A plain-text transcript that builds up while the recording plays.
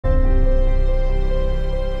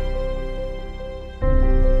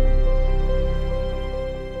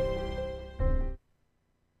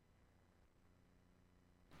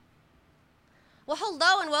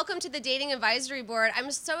and welcome to the Dating Advisory Board.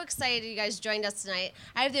 I'm so excited you guys joined us tonight.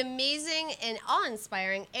 I have the amazing and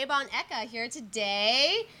awe-inspiring Ebong here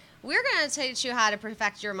today. We're going to teach you how to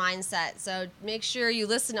perfect your mindset. So make sure you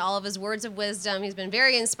listen to all of his words of wisdom. He's been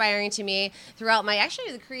very inspiring to me throughout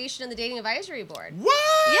the creation of the Dating Advisory Board.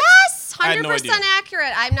 What? Yes, 100% I had no idea.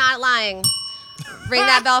 accurate. I'm not lying. Ring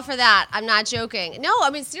that bell for that. I'm not joking. No, I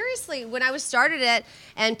mean, seriously, when I started it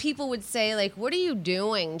and people would say, like, what are you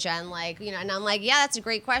doing, Jen? Like, and I'm like, yeah, that's a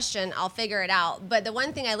great question. I'll figure it out. But the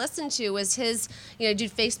one thing I listened to was his, do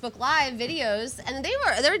Facebook Live videos. And they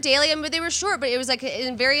were daily, but they were short. But it was like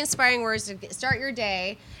in very inspiring words to start your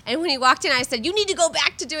day. And when he walked in, I said, you need to go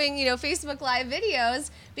back to doing, Facebook Live videos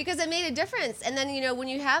because it made a difference. And then, when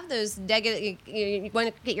you have those negative, you want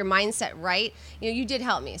to get your mindset right, you did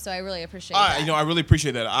help me. So I really appreciate that. I really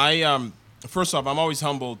appreciate that. First off, I'm always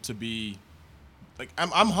humbled to be,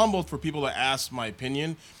 I'm humbled for people to ask my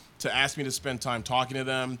opinion, to ask me to spend time talking to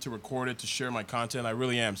them, to record it, to share my content. I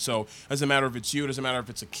really am. So it doesn't matter if it's you, it doesn't matter if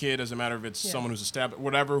it's a kid, it doesn't matter if it's someone who's established,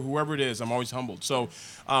 whoever it is, I'm always humbled. So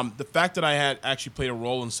the fact that I had actually played a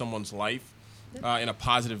role in someone's life in a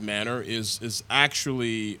positive manner is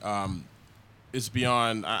actually is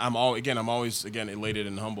beyond. I'm always elated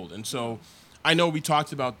and humbled. And so I know we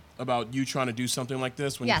talked about you trying to do something like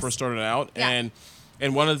this when you first started out,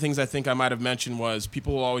 and one of the things I think I might have mentioned was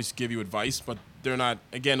people will always give you advice, but they're not.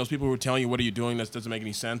 Again, those people who are telling you what are you doing that doesn't make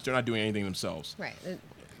any sense. They're not doing anything themselves. Right.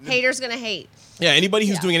 Haters gonna hate. Yeah. Anybody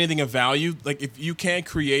who's doing anything of value, like if you can't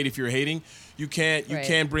create, if you're hating, you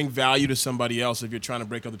can't bring value to somebody else if you're trying to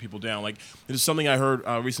break other people down. Like there's something I heard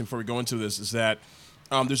recently before we go into this is that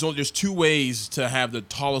there's two ways to have the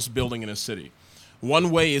tallest building in a city. One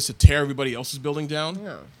way is to tear everybody else's building down,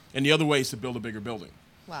 and the other way is to build a bigger building.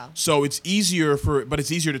 Wow. So it's easier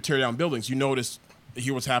to tear down buildings. You notice,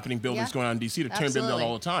 hear what's happening, buildings going on in D.C. They're tearing buildings down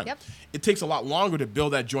all the time. Yep. It takes a lot longer to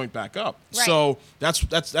build that joint back up. Right. So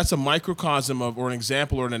that's a microcosm of, or an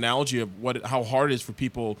example or an analogy of how hard it is for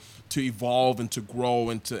people to evolve and to grow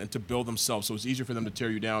and to build themselves. So it's easier for them to tear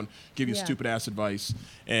you down, give you stupid ass advice,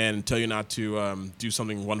 and tell you not to do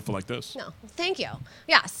something wonderful like this. No, thank you.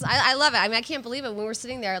 Yes, I love it. I mean, I can't believe it. When we were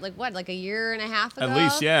sitting there, like a year and a half ago. At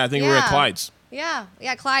least, I think we were at Clyde's. Yeah,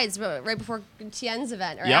 Clyde's, but right before Tien's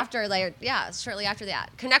event, or after, shortly after that.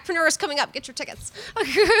 Connectpreneurs coming up, get your tickets.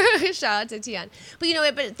 Shout out to Tien.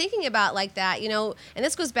 But but thinking about like that, and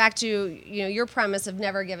this goes back to your premise of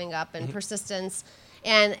never giving up and persistence.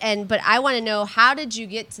 But I want to know, how did you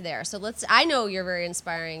get to there? So I know your very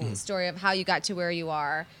inspiring story of how you got to where you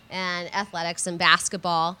are, and athletics and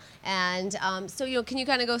basketball. And so can you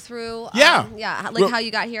kind of go through how you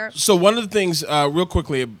got here? So one of the things, real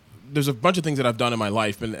quickly, there's a bunch of things that I've done in my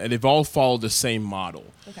life, and they've all followed the same model.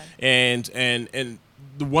 Okay. And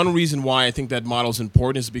the one reason why I think that model is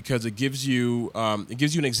important is because it gives you an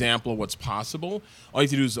example of what's possible. All you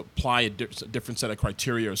have to do is apply a different set of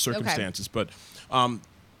criteria or circumstances. Okay. But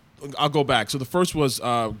I'll go back. So the first was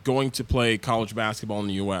going to play college basketball in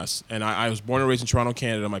the U.S. And I was born and raised in Toronto,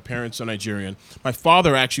 Canada. My parents are Nigerian. My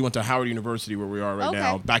father actually went to Howard University, where we are right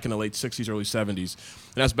now, back in the late 60s, early 70s.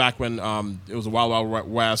 And that's back when it was a wild,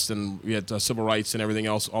 wild west, and we had civil rights and everything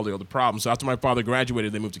else, all the other problems. So after my father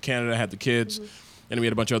graduated, they moved to Canada, had the kids, and we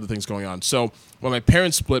had a bunch of other things going on. So when my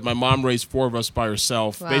parents split, my mom raised four of us by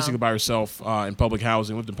herself, basically by herself in public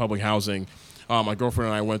housing, lived in public housing. My girlfriend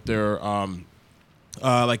and I went there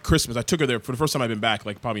like Christmas. I took her there for the first time I've been back,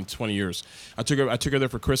 like probably in 20 years. I took her there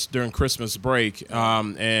for during Christmas break,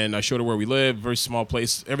 and I showed her where we lived. Very small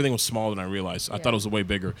place. Everything was smaller than I realized. I thought it was way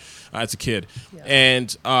bigger as a kid. Yeah.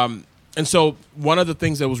 And so one of the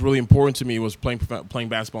things that was really important to me was playing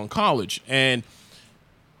basketball in college. And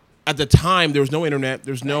at the time, there was no internet,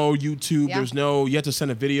 there's no YouTube, there's no. You had to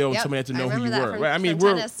send a video, and somebody had to know who you were. Right? I mean,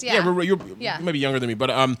 you may be younger than me,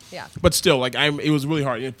 but still, like it was really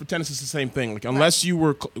hard. For tennis, it's the same thing. Like unless you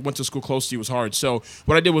went to school close to you, it was hard. So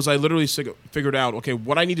what I did was I literally figured out, okay,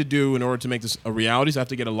 what I need to do in order to make this a reality is I have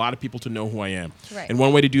to get a lot of people to know who I am. Right. And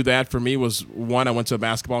one way to do that for me was I went to a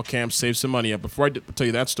basketball camp, saved some money up. Before I tell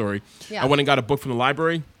you that story, I went and got a book from the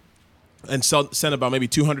library and sent about maybe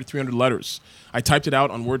 200, 300 letters. I typed it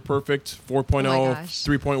out on WordPerfect 4.0,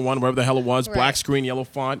 3.1, whatever the hell it was, black screen, yellow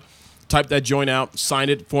font. Typed that joint out,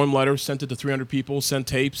 signed it, form letter, sent it to 300 people, sent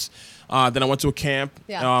tapes. Then I went to a camp.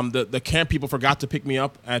 Yeah. The camp people forgot to pick me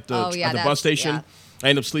up at the bus station. Yeah. I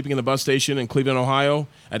ended up sleeping in the bus station in Cleveland, Ohio,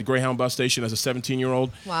 at Greyhound bus station as a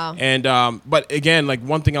 17-year-old. Wow. And but again, like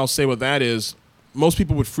one thing I'll say with that is, most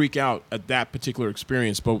people would freak out at that particular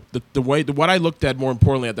experience. But what I looked at more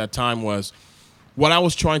importantly at that time was what I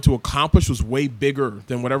was trying to accomplish was way bigger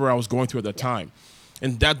than whatever I was going through at that time.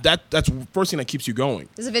 And that's the first thing that keeps you going.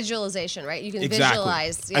 There's a visualization, right? You can Exactly.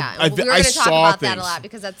 visualize. Yeah, I we're going to talk about that a things. lot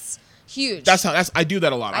because that's huge. I do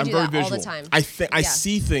that a lot. I'm do very that visual. all the time. I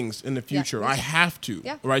see things in the future. me I too. have to,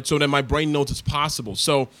 Yeah. right? So that my brain knows it's possible.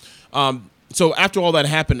 So, so after all that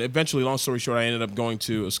happened, eventually, long story short, I ended up going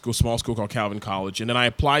to a small school called Calvin College, and then I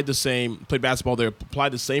played basketball there,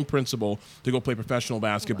 applied the same principle to go play professional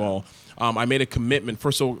basketball. Wow. I made a commitment.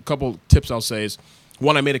 First, so a couple tips I'll say is,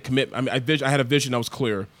 one, I made a commitment. I had a vision that was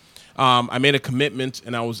clear. I made a commitment,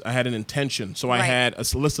 and I had an intention. So I had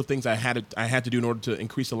a list of things I had to do in order to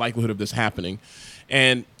increase the likelihood of this happening.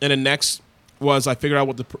 And the next was I figured out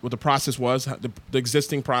what the process was, the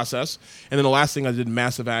existing process, and then the last thing I did,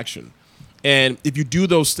 massive action. And if you do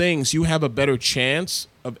those things, you have a better chance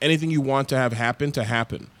of anything you want to have happen to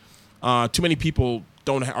happen. Too many people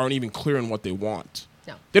aren't even clear on what they want.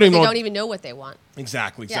 No, they don't even know what they want.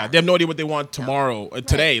 Exactly. Yeah. They have no idea what they want tomorrow,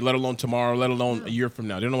 today, Right. let alone tomorrow, let alone a year from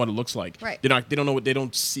now. They don't know what it looks like. Right. They don't know what they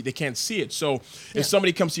don't see. They can't see it. So if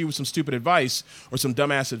somebody comes to you with some stupid advice or some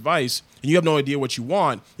dumbass advice, and you have no idea what you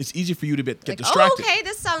want, it's easy for you to get distracted. Oh, okay,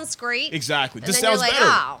 this sounds great. Exactly. And this then sounds you're like,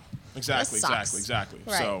 better. oh, Exactly. this sucks. Exactly.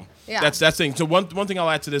 Right. So Yeah. that's the thing. So one thing I'll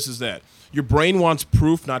add to this is that your brain wants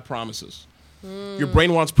proof, not promises. Your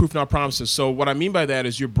brain wants proof, not promises. So what I mean by that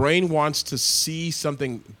is your brain wants to see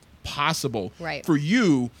something possible for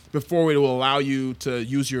you before it will allow you to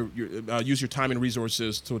use your time and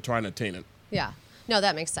resources to try and attain it. Yeah. No,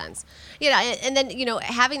 that makes sense. Yeah, and then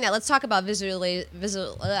having that. Let's talk about visualization.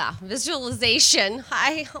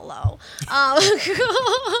 Hi, hello.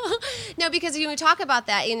 No, because we talk about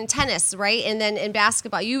that in tennis, right? And then in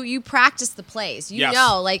basketball, you practice the plays. You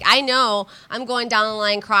know, like I know I'm going down the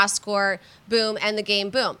line, cross court, boom, end the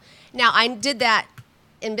game, boom. Now I did that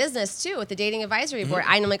in business too with the dating advisory board.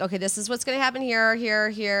 I'm like, okay, this is what's going to happen here,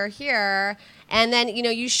 here. And then,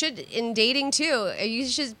 you should, in dating too, you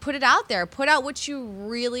should put it out there. Put out what you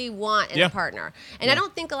really want in a partner. And I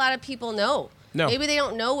don't think a lot of people know. No. Maybe they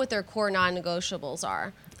don't know what their core non-negotiables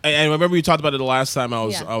are. And I remember you talked about it the last time I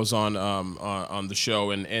was on the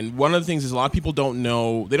show, and one of the things is a lot of people don't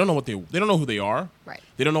know who they are. Right.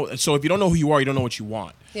 They don't know. So if you don't know who you are, you don't know what you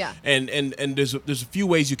want. Yeah. And there's a few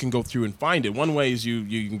ways you can go through and find it. One way is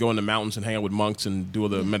you can go in the mountains and hang out with monks and do all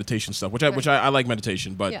the meditation stuff, which I like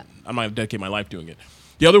meditation, but I'm not gonna dedicate my life doing it.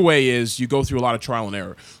 The other way is you go through a lot of trial and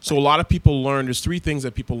error. So a lot of people learn. There's three things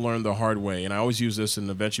that people learn the hard way, and I always use this, and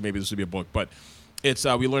eventually maybe this will be a book, but. It's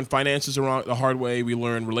we learn finances the hard way, we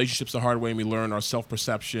learn relationships the hard way, and we learn our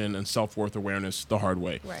self-perception and self-worth awareness the hard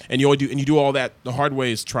way. Right. And you do all that. The hard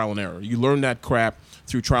way is trial and error. You learn that crap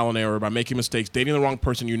through trial and error by making mistakes, dating the wrong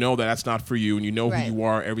person. You know that's not for you, and you know who you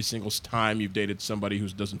are every single time you've dated somebody who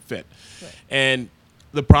doesn't fit. Right. And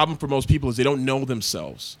the problem for most people is they don't know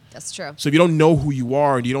themselves. That's true. So if you don't know who you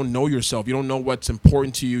are and you don't know yourself, you don't know what's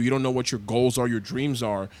important to you, you don't know what your goals are, your dreams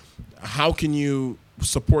are, how can you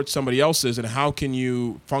support somebody else's, and how can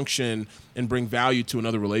you function and bring value to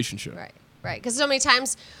another relationship? Right. Because so many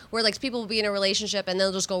times where people will be in a relationship and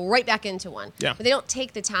they'll just go right back into one. Yeah. But they don't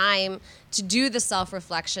take the time to do the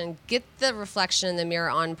self-reflection, get the reflection in the mirror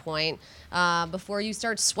on point before you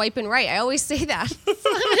start swiping right. I always say that.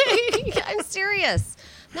 I'm serious.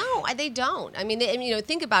 No, they don't. I mean,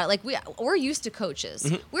 think about it. We're used to coaches.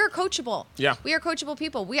 Mm-hmm. We're coachable. Yeah. We are coachable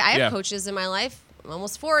people. I have coaches in my life. I'm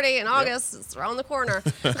almost 40 in August. It's around the corner.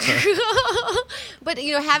 But,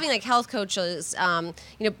 having health coaches,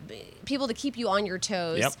 people to keep you on your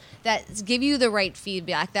toes, that give you the right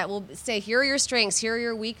feedback, that will say, here are your strengths, here are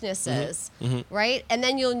your weaknesses, right? And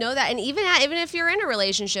then you'll know that. And even if you're in a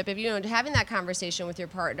relationship, if having that conversation with your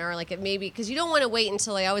partner, it may be, because you don't want to wait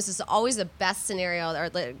until always the best scenario,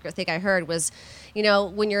 or I think I heard was,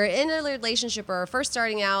 when you're in a relationship or first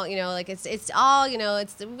starting out, it's all,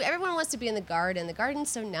 everyone wants to be in the garden. The garden's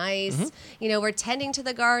so nice. We're tending to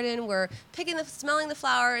the garden. We're smelling the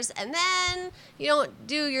flowers. And then you don't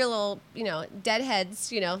do your little, deadheads,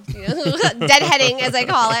 deadheading, as I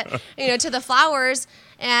call it, to the flowers.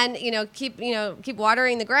 And keep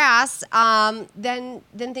watering the grass, then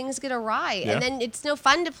things get awry, and then it's no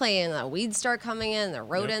fun to play in. The weeds start coming in, the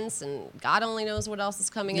rodents, and God only knows what else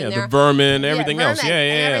is coming in there. The vermin, everything else.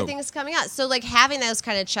 And everything's coming out. So having those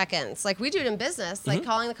kind of check-ins, we do it in business,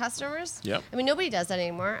 calling the customers. Yep. I mean, nobody does that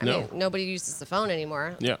anymore. I mean, nobody uses the phone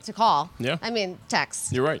anymore to call. Yeah. I mean,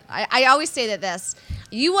 text. You're right. I always say that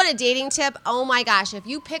you want a dating tip? Oh my gosh, if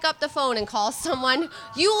you pick up the phone and call someone,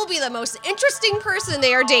 you will be the most interesting person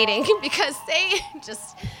they are dating, because they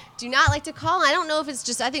just do not like to call. I don't know if it's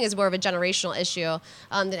just, I think it's more of a generational issue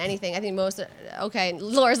than anything. I think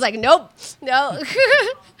Laura's like, nope, no.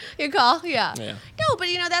 You call? Yeah. No, but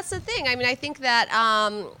that's the thing. I mean, I think that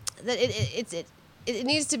it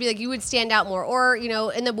needs to be like you would stand out more, or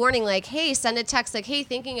in the morning, like, hey, send a text like, hey,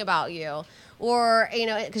 thinking about you. Or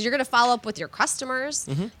because you're going to follow up with your customers,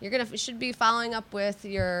 you should be following up with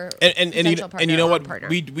your potential partner. And you know what? Partner.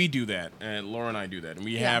 We do that, and Laura and I do that, and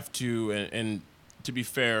we have to. And to be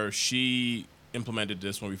fair, she implemented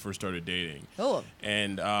this when we first started dating. Oh,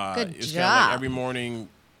 and good it's job. kind of like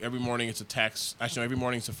every morning it's a text. Actually, every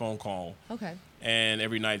morning it's a phone call. Okay. And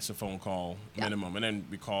every night it's a phone call minimum, and then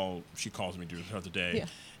she calls me throughout the day,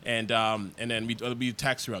 and then we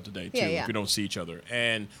text throughout the day too if we don't see each other,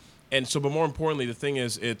 and so, but more importantly, the thing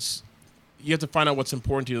is, you have to find out what's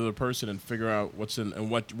important to the other person and figure out what's in and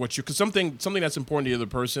what you, because something that's important to the other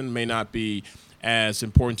person may not be as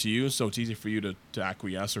important to you, so it's easy for you to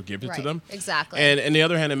acquiesce or give it to them. Exactly. And on the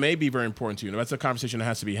other hand, it may be very important to you. That's a conversation that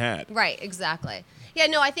has to be had. Right. Exactly. Yeah.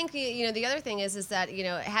 No, I think the other thing is that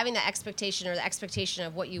having the expectation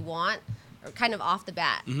of what you want, or kind of off the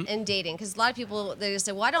bat in dating, because a lot of people, they just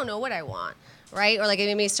say, well, I don't know what I want. Right? Or like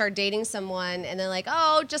they may start dating someone and they're like,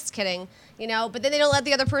 oh, just kidding, but then they don't let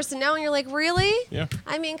the other person know, and you're like, really? Yeah.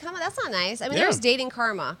 I mean, come on, that's not nice. I mean, there's dating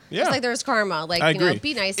karma. Yeah. Just like there's karma. Like, I agree.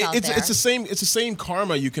 Be nice out there. It's the same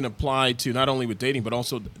karma you can apply to not only with dating, but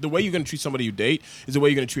also the way you're going to treat somebody you date is the way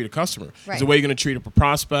you're going to treat a customer. Right. Is the way you're going to treat a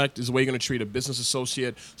prospect. Is the way you're going to treat a business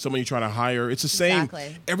associate, someone you try to hire. It's the same.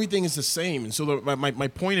 Exactly. Everything is the same. And so my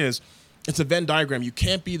point is, it's a Venn diagram. You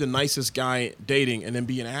can't be the nicest guy dating and then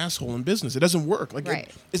be an asshole in business. It doesn't work. Like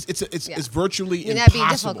it's virtually impossible. That'd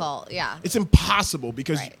be difficult. Yeah. It's impossible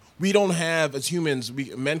because we don't have, as humans,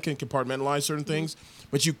 men can compartmentalize certain things,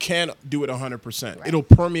 but you can't do it 100%. Right. It'll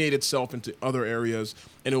permeate itself into other areas,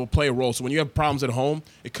 and it will play a role. So when you have problems at home,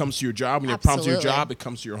 it comes to your job. When you have problems to your job, it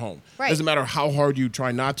comes to your home. Right. Doesn't matter how hard you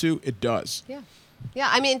try not to, it does. Yeah. Yeah,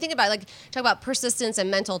 I mean, think about talk about persistence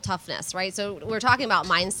and mental toughness, right? So we're talking about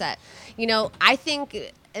mindset. I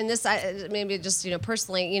think, and this maybe just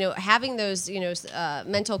personally, having those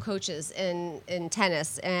mental coaches in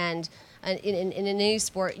tennis and in any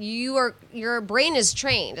sport, your brain is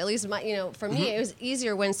trained. At least for me, it was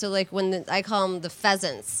easier when I call them the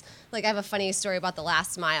pheasants. Like I have a funny story about the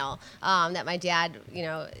last mile that my dad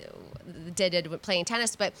did with playing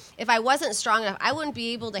tennis. But if I wasn't strong enough, I wouldn't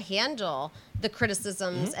be able to handle the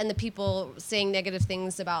criticisms and the people saying negative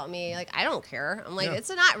things about me. Like, I don't care. I'm like,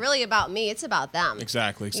 it's not really about me. It's about them.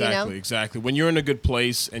 Exactly. When you're in a good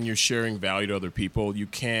place and you're sharing value to other people, you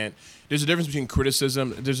can't. There's a difference between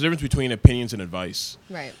criticism. There's a difference between opinions and advice.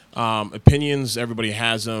 Right. Opinions, everybody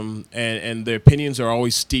has them, and the opinions are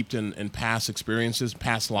always steeped in past experiences,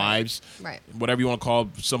 past lives. Right. Whatever you want to call it.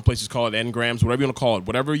 Some places call it engrams. Whatever you want to call it.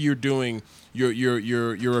 Whatever you're doing,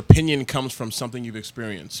 your opinion comes from something you've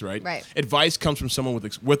experienced. Right. Right. Advice comes from someone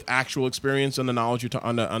with actual experience on the knowledge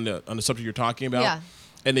on the subject you're talking about. Yeah.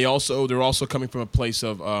 And they're also coming from a place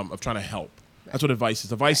of trying to help. That's what advice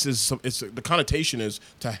is. Advice is the connotation is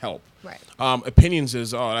to help. Right. Opinions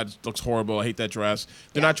is, oh, that looks horrible. I hate that dress.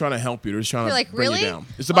 They're not trying to help you. They're just trying to bring you down.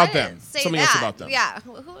 It's about them. Something else about them. Yeah.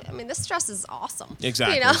 I mean, this dress is awesome.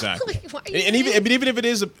 Exactly. Exactly. And even if it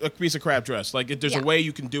is a piece of crap dress, like there's a way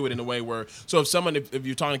you can do it in a way where. So if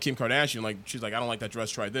you're talking to Kim Kardashian, like she's like, I don't like that dress.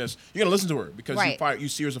 Try this. You're gonna listen to her because you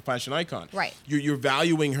see her as a fashion icon. Right. You're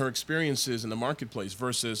valuing her experiences in the marketplace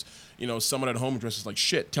versus someone at home who dresses like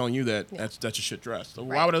shit telling you that that's a shit dress. So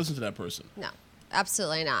why would I listen to that person? No.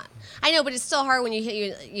 Absolutely not. I know, but it's still hard when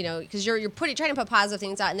because you're trying to put positive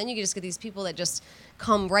things out, and then you just get these people that just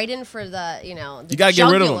come right in for the you got to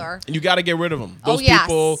get rid of them, and you got to get rid of them. Those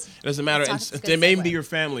people, it doesn't matter. They may be your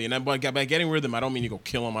family, and by getting rid of them, I don't mean you go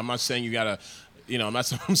kill them. I'm not saying you got to. I'm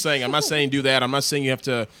not saying do that. I'm not saying you have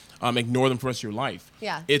to ignore them for the rest of your life.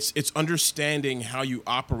 Yeah. It's understanding how you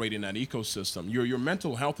operate in that ecosystem. Your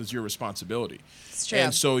mental health is your responsibility. It's true.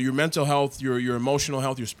 And so your mental health, your emotional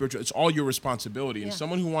health, your spiritual, it's all your responsibility. And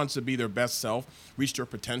someone who wants to be their best self, reach their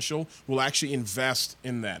potential, will actually invest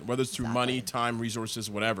in that, whether it's through money, time, resources,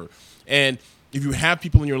 whatever. And if you have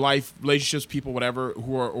people in your life, relationships, people, whatever,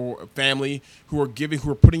 or family who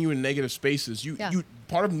are putting you in negative spaces, you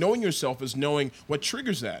part of knowing yourself is knowing what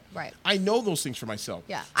triggers that. Right. I know those things for myself.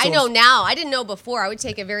 Yeah. So I know now. I didn't know before. I would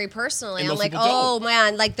take it very personally. I'm like, oh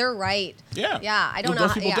man, like they're right. Yeah. Yeah. I don't know.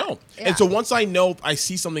 Those people don't. Yeah. And so once I know I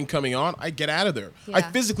see something coming on, I get out of there. Yeah. I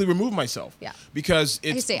physically remove myself. Yeah. Because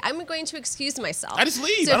it's. I say I'm going to excuse myself. I just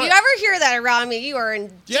leave. So if you ever hear that around me, you are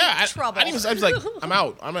in deep trouble. I was like, I'm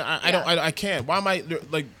out. I can't. Why am I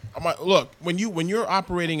like? Look, when you're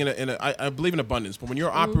operating in a I believe in abundance, but when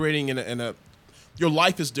you're operating in a your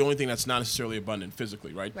life is the only thing that's not necessarily abundant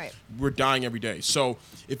physically, right? Right. We're dying every day. So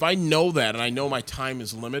if I know that and I know my time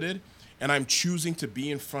is limited and I'm choosing to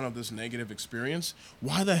be in front of this negative experience,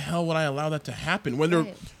 why the hell would I allow that to happen?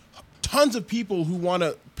 When tons of people who want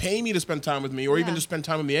to pay me to spend time with me, or even just spend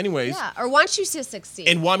time with me anyways. Yeah, or want you to succeed.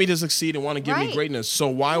 And want me to succeed and want to give me greatness. So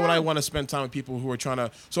why would I want to spend time with people who are trying to...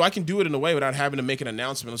 So I can do it in a way without having to make an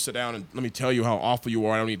announcement or sit down and let me tell you how awful you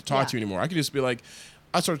are. I don't need to talk to you anymore. I could just be like...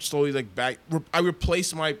 I start slowly I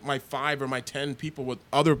replace my 5 or my 10 people with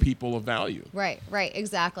other people of value. Right,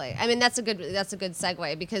 exactly. I mean, that's a good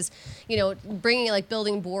segue because, bringing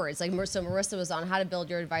building boards, so Marissa was on how to build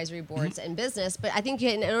your advisory boards in business, but I think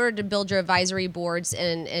in order to build your advisory boards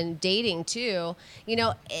in dating too,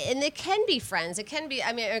 and it can be friends, it can be,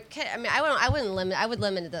 I would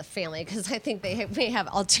limit the family because I think they may have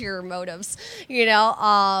ulterior motives, but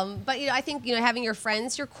I think, having your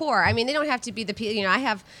friends, your core, I mean, they don't have to be the people, I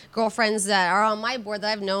have girlfriends that are on my board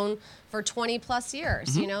that I've known for 20 plus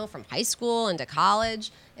years, from high school into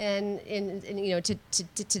college and to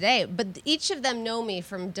today. But each of them know me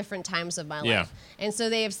from different times of my life. And so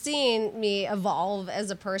they have seen me evolve as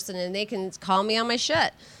a person, and they can call me on my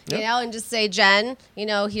shit, and just say, Jen,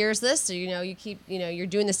 here's this. So, you keep, you're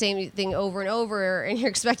doing the same thing over and over and you're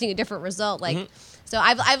expecting a different result. So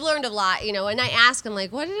I've learned a lot, and I ask them,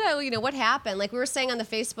 what happened? Like we were saying on the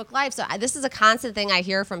Facebook Live. So this is a constant thing I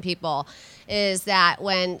hear from people is that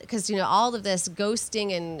because all of this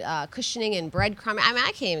ghosting and cushioning and breadcrumbing, I mean,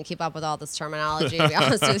 I can't even keep up with all this terminology, to be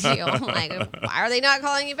honest with you. I'm like, why are they not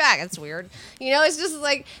calling you back? That's weird. It's just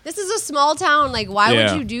like, this is a small town. Like, why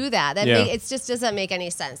would you do that? It just doesn't make any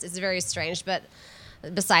sense. It's very strange, but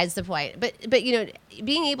besides the point. But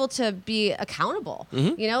being able to be accountable,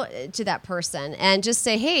 to that person and just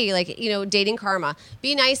say, hey, dating karma,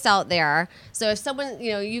 be nice out there. So if someone,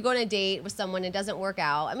 you go on a date with someone and it doesn't work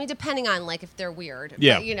out, I mean, depending on if they're weird,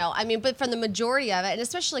 but from the majority of it, and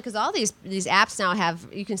especially because all these apps now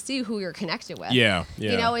you can see who you're connected with.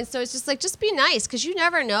 And so it's just be nice because you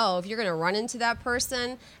never know if you're going to run into that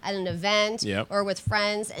person at an event or with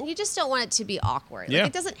friends, and you just don't want it to be awkward.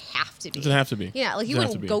 It doesn't have to be. It doesn't have to be. Yeah, you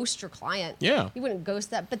wouldn't ghost your client. Yeah. You wouldn't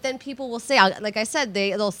ghost that. But then people will say, like I said,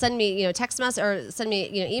 they'll send me, text messages or send me,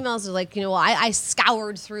 emails. They're like, I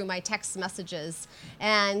scoured through my text messages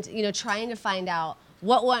and, trying to find out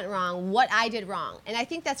what went wrong, what I did wrong. And I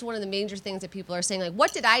think that's one of the major things that people are saying,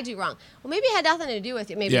 what did I do wrong? Well, maybe it had nothing to do with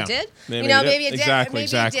it. Maybe it did. Maybe it did. Exactly.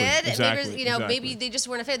 Maybe they just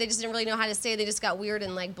weren't a fit. They just didn't really know how to say it. They just got weird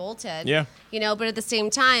and bolted. Yeah. But at the same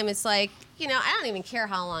time, it's like, I don't even care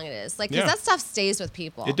how long it is. Because that stuff stays with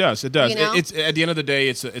people. It does. It's at the end of the day,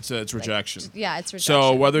 it's rejection. It's rejection.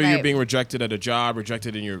 So whether you're being rejected at a job,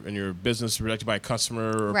 rejected in your business, rejected by a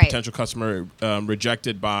customer or potential customer,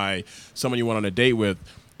 rejected by someone you went on a date with,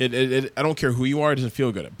 I don't care who you are, it doesn't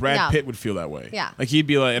feel good. Brad Pitt would feel that way. Yeah. Like he'd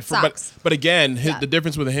be like, but again, the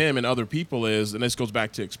difference with him and other people is, and this goes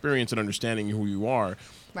back to experience and understanding who you are.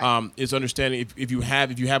 Is understanding if you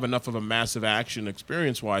have enough of a massive action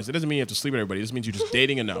experience-wise, it doesn't mean you have to sleep with everybody. It just means you're just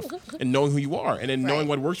dating enough and knowing who you are and then knowing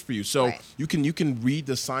what works for you. So you can read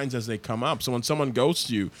the signs as they come up. So when someone ghosts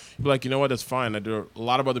you, you're like, you know what, that's fine. There are a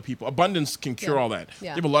lot of other people. Abundance can cure all that.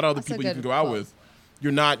 Yeah. You have a lot of other people you can go out with.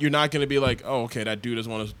 You're not going to be like, oh, okay, that dude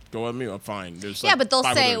doesn't want to go with me. I'm fine. There's but they'll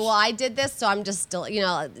say, well, I did this, so I'm just still,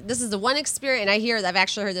 this is the one experience. And I've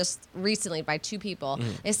actually heard this recently by 2 people.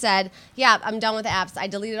 They said, yeah, I'm done with the apps. I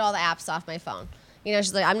deleted all the apps off my phone.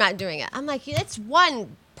 She's like, I'm not doing it. I'm like, it's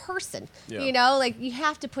one person. You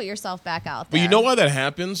have to put yourself back out there. But you know why that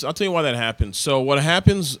happens? I'll tell you why that happens. So what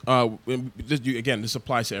happens, again, this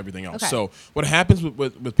applies to everything else. Okay. So what happens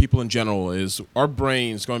with people in general is our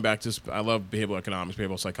brains, going back to, I love behavioral economics,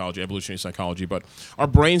 behavioral psychology, evolutionary psychology, but our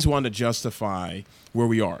brains want to justify where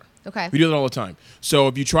we are. Okay. We do that all the time. So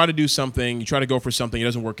if you try to do something, you try to go for something, it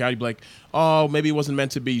doesn't work out, you'd be like, oh, maybe it wasn't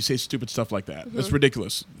meant to be. You say stupid stuff like that. That's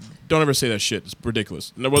ridiculous. Don't ever say that shit. It's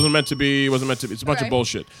ridiculous. And it wasn't meant to be. It wasn't meant to be. It's a bunch of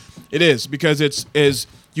bullshit. It is, because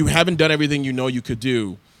you haven't done everything you know you could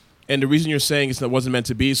do. And the reason you're saying it wasn't meant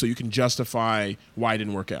to be so you can justify why it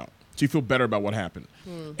didn't work out. So you feel better about what happened.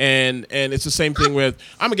 And it's the same thing with,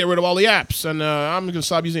 I'm gonna get rid of all the apps and I'm gonna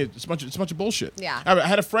stop using it. It's a bunch of bullshit. Yeah. I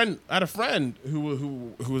had a friend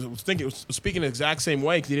who was speaking the exact same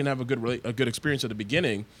way because he didn't have a good experience at the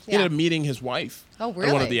beginning. He ended up meeting his wife on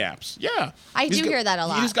one of the apps. Yeah. I do hear that a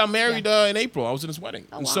lot. He just got married in April. I was in his wedding.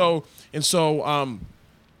 Oh, wow. So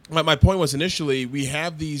my point was, initially we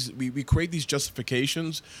have we create these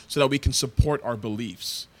justifications so that we can support our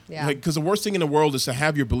beliefs. Yeah. Because the worst thing in the world is to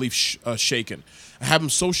have your beliefs shaken, have them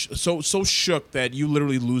so shook that you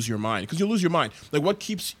literally lose your mind. Because you lose your mind. Like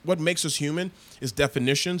what makes us human is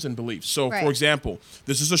definitions and beliefs. So, for example,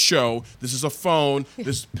 this is a show, this is a phone, this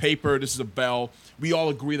is paper, this is a bell. We all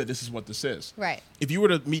agree that this is what this is. Right. If you were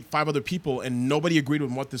to meet 5 other people and nobody agreed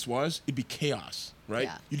with what this was, it'd be chaos. right?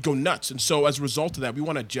 Yeah. You'd go nuts. And so as a result of that, we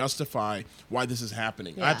want to justify why this is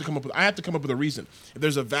happening. Yeah. I have to come up with a reason. If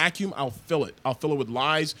there's a vacuum, I'll fill it. I'll fill it with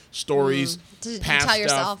lies, stories, To past tell stuff.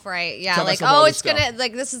 yourself, right? Yeah, Tell like, myself all oh, this it's gonna, stuff.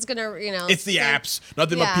 like, this is gonna, It's the apps.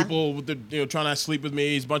 Nothing but Yeah. people with trying to sleep with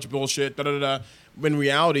me. It's a bunch of bullshit. Da da da. When in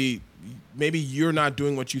reality, maybe you're not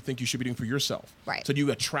doing what you think you should be doing for yourself. Right. So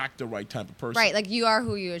you attract the right type of person. Right, like you are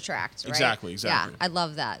who you attract, right? Exactly. Yeah, I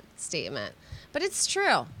love that statement. But it's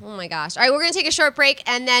true. Oh my gosh. All right, we're going to take a short break,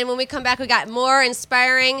 and then when we come back, we got more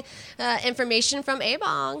inspiring information from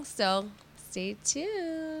Ebong. So stay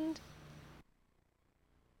tuned.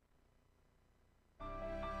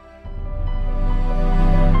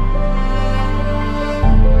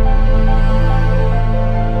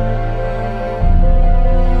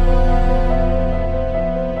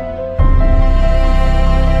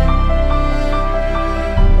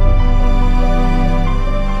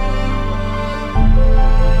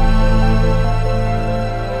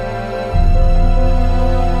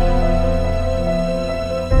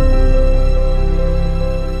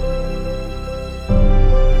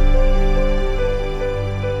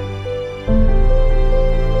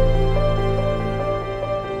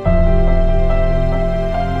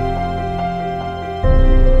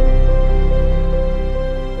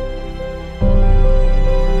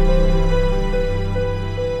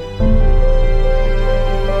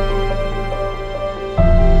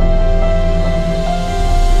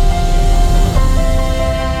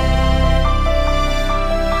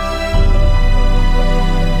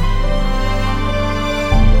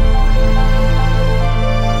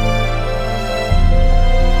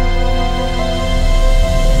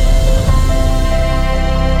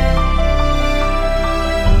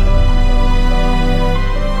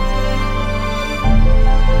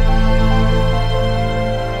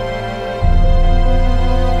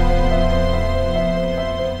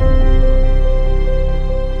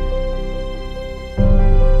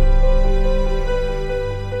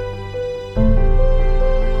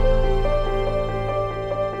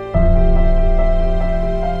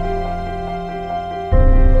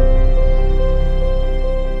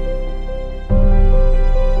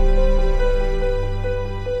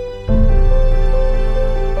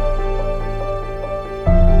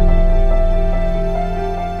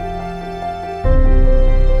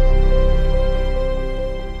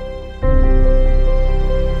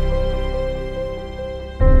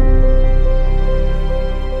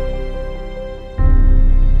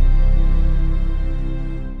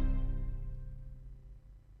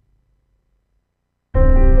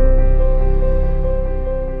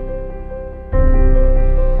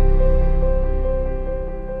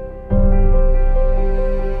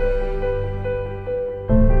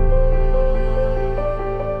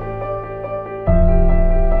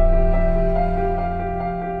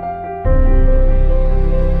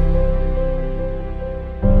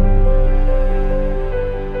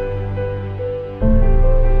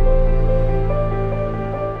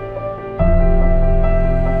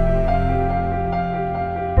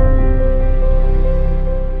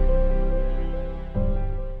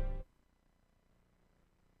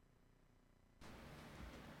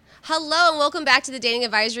 Hello and welcome back to the Dating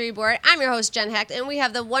Advisory Board. I'm your host, Jen Hecht, and we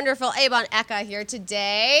have the wonderful Ebong Eka here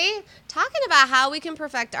today talking about how we can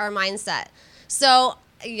perfect our mindset. So,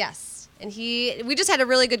 yes, and we just had a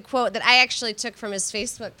really good quote that I actually took from his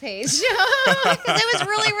Facebook page because it was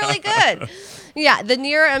really, really good. Yeah, the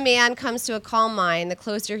nearer a man comes to a calm mind, the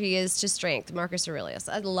closer he is to strength. Marcus Aurelius.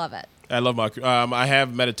 I love it. I love Marcus. I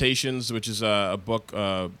have Meditations, which is a book.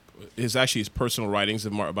 His personal writings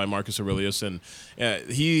by Marcus Aurelius, and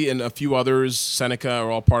he and a few others, Seneca,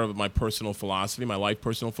 are all part of my personal philosophy, my life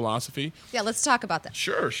personal philosophy. Yeah, let's talk about that.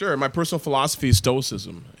 Sure. My personal philosophy is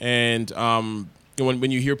Stoicism, and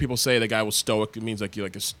when you hear people say the guy was Stoic, it means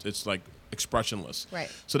it's like expressionless.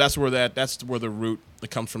 Right. So that's where the root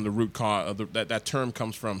it comes from. The root cause that term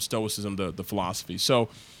comes from Stoicism, the philosophy. So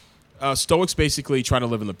Stoics basically try to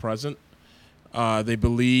live in the present. They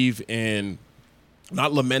believe in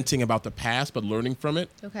not lamenting about the past, but learning from it.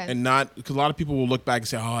 Okay. And because a lot of people will look back and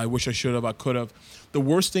say, oh, I wish I should have, I could have. The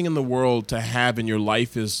worst thing in the world to have in your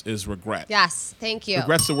life is regret. Yes, thank you.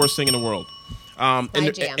 Regret's the worst thing in the world. My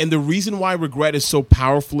and jam. the reason why regret is so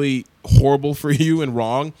powerfully horrible for you and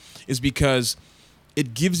wrong is because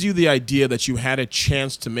it gives you the idea that you had a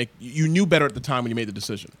chance to you knew better at the time when you made the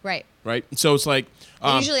decision. Right. Right? So it's like...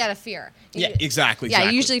 usually out of fear. Exactly. Yeah,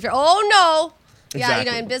 usually fear. Oh, no.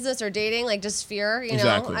 Exactly. Yeah, in business or dating, just fear,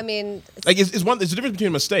 Exactly. know? I mean... There's a difference between a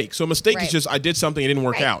mistake. So a mistake Right. is just, I did something, it didn't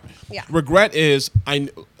work Right. out. Yeah. Regret is,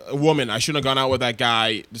 a woman, I shouldn't have gone out with that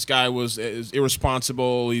guy. This guy is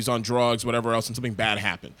irresponsible. He's on drugs, whatever else, and something bad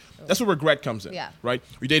happened. That's where regret comes in, right?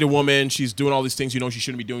 You date a woman, she's doing all these things you know she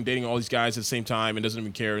shouldn't be doing, dating all these guys at the same time and doesn't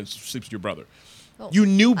even care and sleeps with your brother. You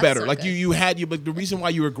knew better. Like but the reason why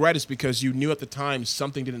you regret is because you knew at the time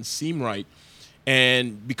something didn't seem right,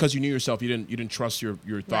 and because you knew yourself, you didn't trust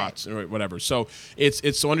your thoughts or whatever. So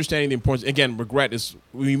it's so understanding the importance. Again, regret is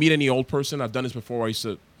when you meet any old person. I've done this before.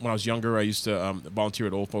 When I was younger, I used to volunteer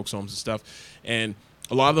at old folks' homes and stuff, and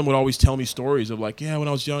a lot of them would always tell me stories of like, yeah, when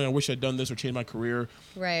I was young, I wish I'd done this or changed my career.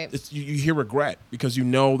 Right. You hear regret because you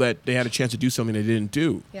know that they had a chance to do something they didn't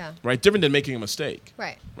do. Yeah. Right. Different than making a mistake.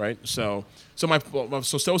 Right. Right. So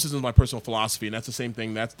stoicism is my personal philosophy, and that's the same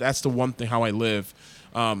thing. That's the one thing how I live.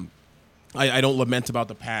 I don't lament about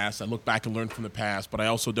the past. I look back and learn from the past, but I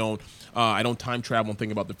also don't. I don't time travel and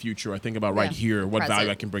think about the future. I think about right here, what value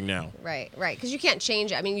I can bring now. Right. Because you can't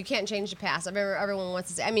change it. I mean, you can't change the past. I remember everyone wants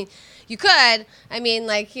to say. I mean, you could. I mean,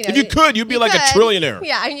 like if you could, you'd be like a trillionaire.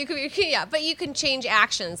 Yeah. I mean, you could. Yeah. But you can change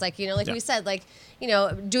actions, like we said, like.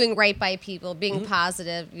 Doing right by people, being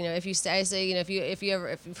positive. If you say, if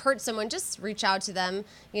you've hurt someone, just reach out to them,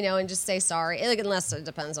 and just say sorry. Like, unless it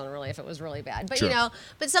depends on really if it was really bad. But sure.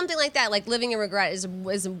 But something like that, like living in regret, is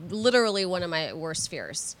literally one of my worst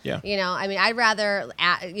fears. Yeah. I mean, I'd rather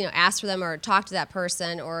ask for them or talk to that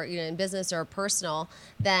person, or in business or personal,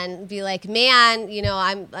 than be like, man,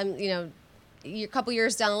 I'm a couple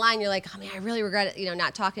years down the line, you're like, oh man, I really regret it,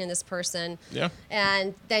 not talking to this person. Yeah.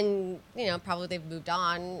 And then, probably they've moved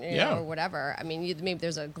on, or whatever. I mean, maybe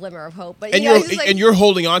there's a glimmer of hope, but you're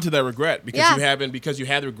holding on to that regret because you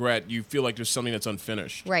had regret. You feel like there's something that's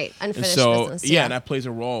unfinished. Right. Unfinished business. Yeah, and that plays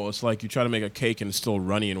a role. It's like you try to make a cake and it's still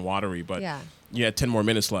runny and watery, but you had 10 more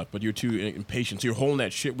minutes left, but you're too impatient. So you're holding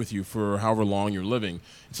that shit with you for however long you're living.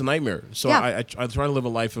 It's a nightmare. So I try to live a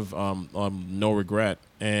life of no regret.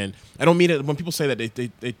 And I don't mean it, when people say that,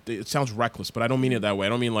 it sounds reckless, but I don't mean it that way. I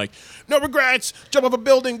don't mean like, no regrets, jump off a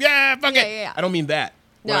building, fuck it. Yeah. I don't mean that.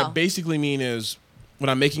 No. What I basically mean is, when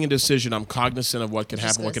I'm making a decision, I'm cognizant of what can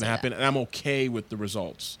happen, and I'm okay with the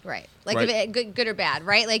results. Right. Like if it, good or bad,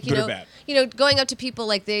 right? Like good or bad. Going up to people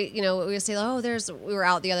like we would say, oh, we were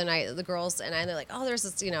out the other night, the girls, and they're like, oh, there's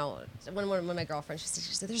this, one of my girlfriends,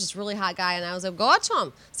 she said, there's this really hot guy, and I was like, go out to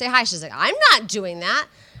him, say hi. She's like, I'm not doing that.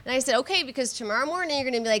 And I said, okay, because tomorrow morning you're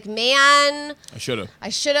going to be like, man, I should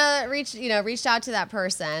have reached out to that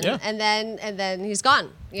person, and then he's gone,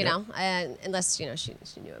 know, and unless she knew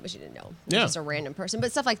it, but she didn't know. It was just a random person,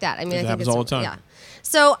 but stuff like that. I mean, I think happens all the time. Yeah.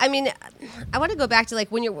 So I mean, I want to go back to I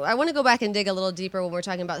want to go back and dig a little deeper when we're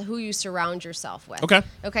talking about who you surround yourself with.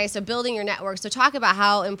 Okay. So building your network. So talk about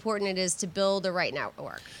how important it is to build the right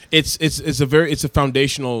network. It's a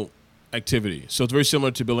foundational activity. So it's very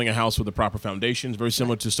similar to building a house with the proper foundations, very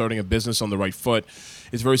similar to starting a business on the right foot.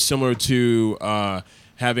 It's very similar to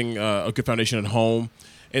having a good foundation at home.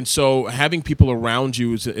 And so having people around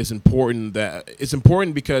you is important. It's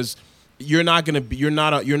important because you're not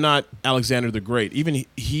Alexander the Great. Even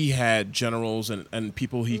he had generals and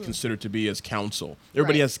people he considered to be as counsel.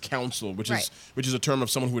 Everybody has counsel, which is a term of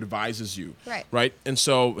someone who advises you. Right. And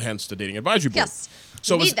so hence the dating advisory board. Yes.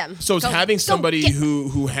 So it's having somebody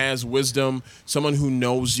who has wisdom, someone who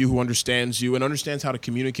knows you, who understands you, and understands how to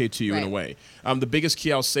communicate to you in a way. The biggest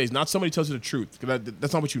key I'll say is not somebody tells you the truth, because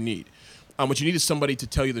that's not what you need. What you need is somebody to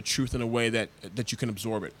tell you the truth in a way that you can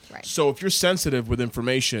absorb it. Right. So if you're sensitive with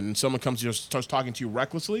information and someone comes to you and starts talking to you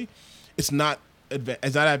recklessly, it's not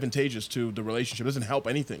advantageous to the relationship. It doesn't help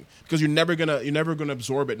anything because you're never gonna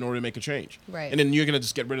absorb it in order to make a change. Right. And then you're gonna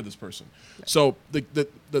just get rid of this person. Right. So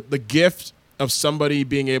the gift of somebody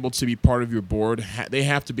being able to be part of your board, they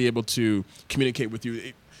have to be able to communicate with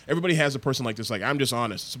you. Everybody has a person like this, like, I'm just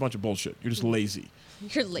honest. It's a bunch of bullshit. You're just lazy.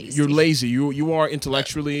 You're lazy. You're lazy. You are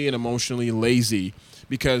intellectually and emotionally lazy,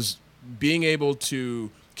 because being able to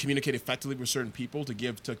communicate effectively with certain people,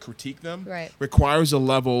 to critique them, requires a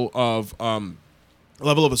level of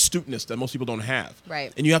astuteness that most people don't have.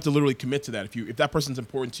 Right. And you have to literally commit to that. If that person's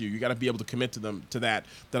important to you, you got to be able to commit to that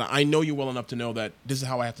I know you well enough to know that this is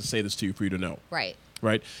how I have to say this to you for you to know. Right.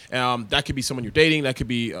 Right. That could be someone you're dating. That could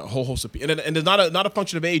be a whole host of people. And it's not a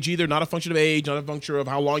function of age either. Not a function of age. Not a function of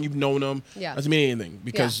how long you've known them. Yeah. Doesn't mean anything,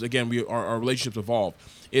 because again, our relationships evolve.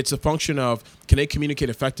 It's a function of, can they communicate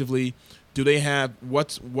effectively? Do they have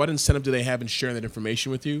what incentive do they have in sharing that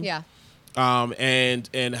information with you? Yeah.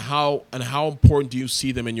 And how important do you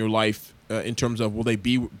see them in your life in terms of, will they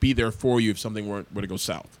be there for you if something were to go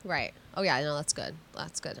south? Right. Oh yeah, no, that's good.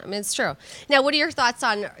 That's good. I mean, it's true. Now, what are your thoughts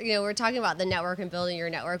on, we're talking about the network and building your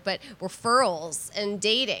network, but referrals and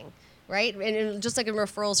dating, right? And just like in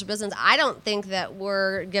referrals for business, I don't think that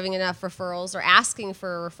we're giving enough referrals or asking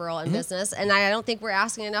for a referral in business, and I don't think we're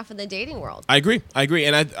asking enough in the dating world. I agree.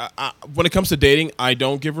 And I when it comes to dating, I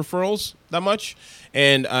don't give referrals that much,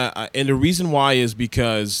 and the reason why is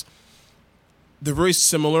because they're very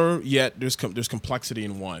similar, yet there's complexity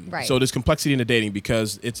in one. Right. So there's complexity in the dating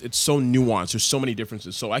because it's so nuanced. There's so many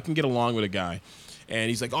differences. So I can get along with a guy, and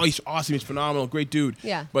he's like, oh, he's awesome, he's phenomenal, great dude.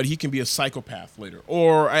 Yeah. But he can be a psychopath later.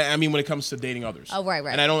 Or I mean, when it comes to dating others. Oh, right.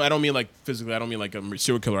 And I don't mean like physically. I don't mean like a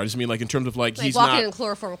serial killer. I just mean like in terms of like he's walking not in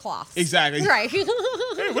chloroform cloths. Exactly. Right. Hey,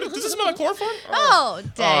 does this smell like chloroform? Oh,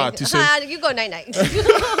 dang. Too soon. You go night.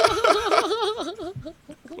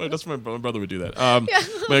 Well, that's my brother would do that.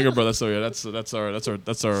 My younger brother. So yeah,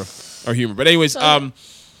 that's our humor. But anyways,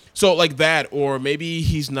 so like that, or maybe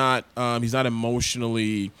he's not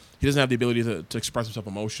emotionally. He doesn't have the ability to express himself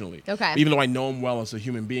emotionally. Okay. Even though I know him well as a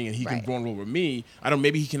human being and he can Right. be vulnerable with me,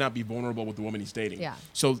 maybe he cannot be vulnerable with the woman he's dating. Yeah.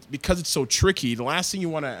 So because it's so tricky, the last thing you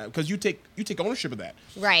want to, because you take ownership of that.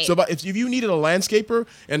 Right. So if you needed a landscaper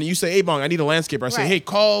and you say, Ebong, I need a landscaper, I say, Right. hey,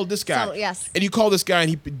 call this guy. So, yes. And you call this guy and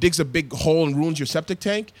he digs a big hole and ruins your septic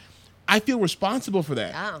tank. I feel responsible for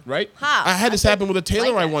that. Oh. Right? Huh. I had this happen with a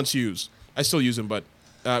tailor like I it. once used. I still use him, but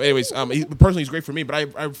personally, he's great for me. But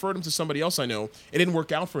I referred him to somebody else I know. It didn't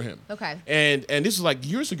work out for him. Okay. And this is like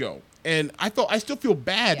years ago. And I still feel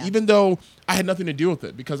bad, Yeah. even though I had nothing to do with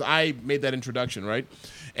it because I made that introduction, right?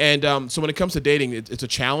 And so when it comes to dating, it's a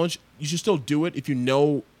challenge. You should still do it if you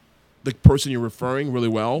know the person you're referring really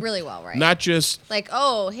well. Really well, right. Not just Like,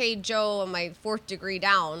 oh, hey, Joe, on my 4th degree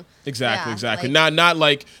down. exactly. Like, Not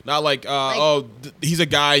like he's a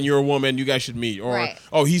guy and you're a woman, you guys should meet. Or Right.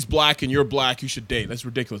 oh, he's black and you're black, you should date. That's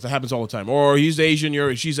ridiculous. That happens all the time. Or he's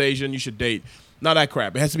Asian, she's Asian, you should date. Not that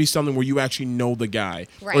crap. It has to be something where you actually know the guy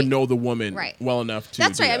or Right. know the woman Right. well enough to.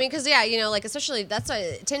 That's do right. that. I mean, because like especially that's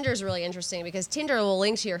why Tinder is really interesting because Tinder will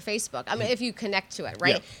link to your Facebook. I mean, if you connect to it,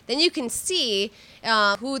 right? Yeah. Then you can see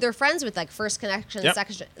who they're friends with, like first connections, Yep.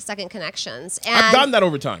 second connections. And I've gotten that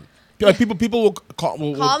over time. Like people will call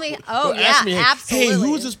me. Oh, will ask yeah, me, absolutely. Hey,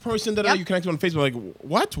 who is this person that Yep. you connected on Facebook? Like,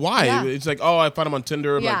 what? Why? Yeah. It's like, oh, I found him on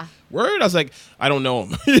Tinder. I'm Yeah. like, word? I was like, I don't know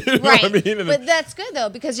him. You know right. what I mean? And But that's good though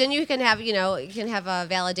because then you can have a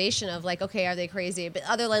validation of like, okay, are they crazy? But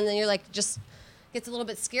other than you're like just gets a little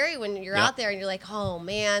bit scary when you're Yep. out there and you're like, oh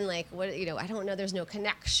man, like what I don't know. There's no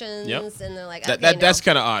connections, Yep. and they're like, that's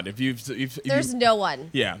kind of odd. If there's no one.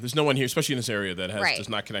 Yeah, there's no one here, especially in this area that has Right. just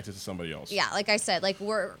not connected to somebody else. Yeah, like I said, like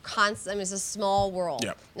we're constant. I mean, it's a small world.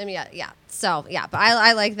 Yep. I mean, yeah. So yeah, but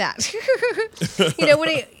I like that.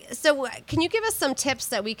 So can you give us some tips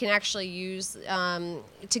that we can actually use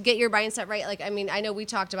to get your mindset right? Like, I mean, I know we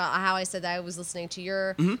talked about how I said that I was listening to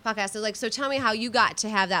your podcast. So tell me how you got to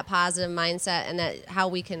have that positive mindset and that how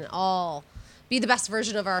we can all be the best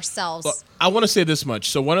version of ourselves. Well, I want to say this much.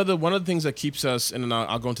 So one of the things that keeps us, and then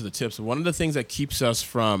I'll go into the tips. One of the things that keeps us,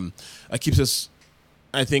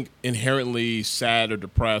 I think, inherently sad or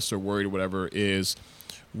depressed or worried or whatever is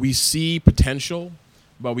we see potential,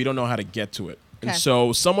 but we don't know how to get to it. Okay. And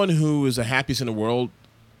so someone who is the happiest in the world,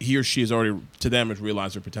 he or she has already, to them, has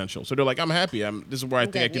realized their potential. So they're like, I'm happy. This is where I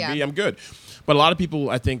think I can be. I'm good. But a lot of people,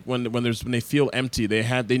 I think, when they feel empty,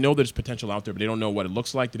 they know there's potential out there, but they don't know what it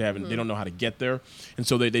looks like. They don't know how to get there, and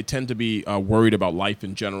so they tend to be worried about life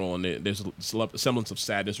in general, and there's a semblance of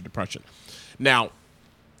sadness or depression. Now,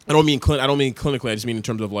 I don't mean clinically. I just mean in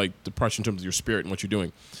terms of like depression, in terms of your spirit and what you're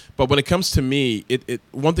doing. But when it comes to me,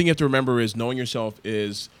 one thing you have to remember is knowing yourself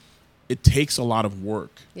it takes a lot of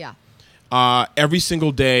work. Yeah. Every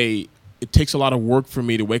single day, it takes a lot of work for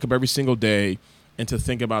me to wake up every single day and to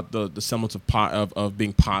think about the semblance of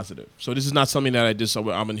being positive. So this is not something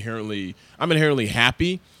that I'm inherently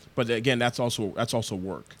happy, but again, that's also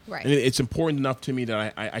work. Right. And it's important enough to me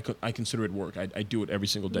that I consider it work. I do it every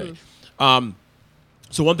single day.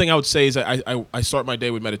 So one thing I would say is I start my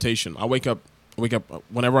day with meditation. I wake up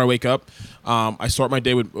whenever I wake up. I start my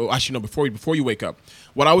day with before you wake up.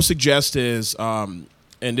 What I would suggest is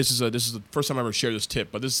and this is the first time I ever shared this tip,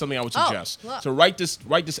 but this is something I would suggest. Look. So write this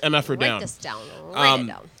MFer down. Write this down. Write it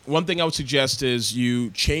down. One thing I would suggest is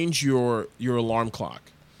you change your alarm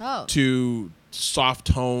clock to soft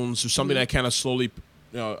tones or something that kind of slowly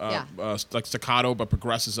like staccato but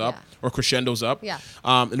progresses up or crescendos up. Yeah.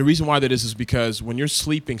 And the reason why that is because when you're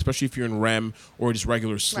sleeping, especially if you're in REM or just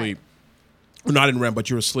regular sleep, or not in REM but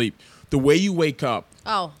you're asleep, the way you wake up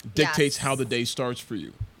dictates how the day starts for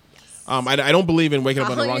you. I don't believe in waking up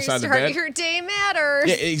on the wrong side of the bed. Your day matters.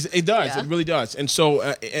 Yeah, it does. Yeah. It really does. And so,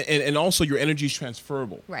 and also your energy is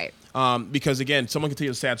transferable. Right. Because again, someone can tell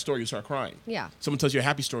you a sad story, you start crying. Yeah. Someone tells you a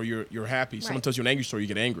happy story, you're happy. Right. Someone tells you an angry story, you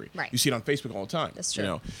get angry. Right. You see it on Facebook all the time. That's true. You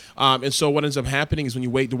know? And so what ends up happening is when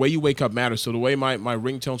you the way you wake up matters. So the way my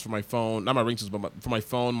ringtones for my phone, not my ringtones, but for my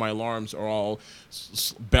phone, my alarms are all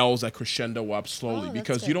bells that crescendo up slowly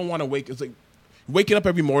because you don't want to wake. It's like waking up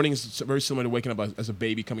every morning is very similar to waking up as a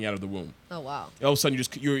baby coming out of the womb. Oh wow! All of a sudden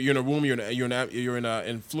you're in a womb, you're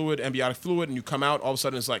in fluid, amniotic fluid, and you come out. All of a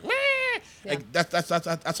sudden it's like, yeah. Like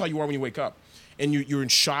that's how you are when you wake up, and you're in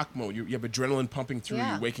shock mode. You have adrenaline pumping through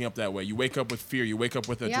you, waking up that way. You wake up with fear. You wake up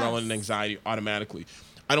with adrenaline and anxiety automatically.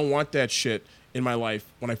 I don't want that shit in my life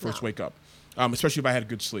when I first wake up, especially if I had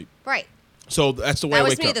good sleep. Right. So that's the way I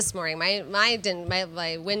wake up. That was me this morning.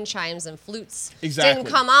 My wind chimes and flutes Exactly.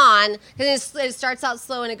 didn't come on because it starts out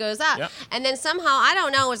slow and it goes up. Yep. And then somehow, I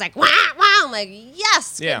don't know, it was like, wow, wow. I'm like,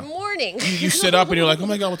 yes, good morning. You sit up and you're like, oh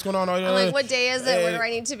my God, what's going on? I'm like, what day is it? Where do I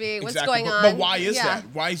need to be? What's going on? But why is that?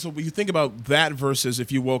 Why? So when you think about that versus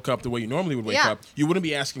if you woke up the way you normally would wake up, you wouldn't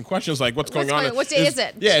be asking questions like, what's going on? What day is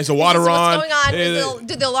it? Yeah, is the water on? What's going on?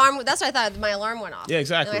 Did the alarm? That's what I thought. My alarm went off. Yeah,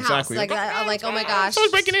 exactly. Like, I'm like, oh my gosh.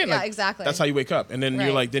 Someone's breaking in. Yeah, exactly. That's how you wake up. And then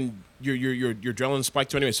you're like, then your adrenaline spiked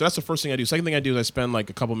too anyway. So that's the first thing I do. Second thing I do is I spend like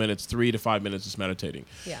a couple minutes, 3 to 5 minutes, just meditating.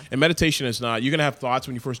 Yeah. And meditation is not, you're going to have thoughts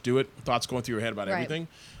when you first do it, thoughts going through your head about everything.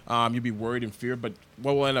 You'll be worried and feared. But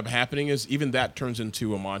what will end up happening is even that turns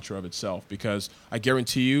into a mantra of itself because I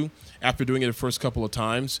guarantee you, after doing it the first couple of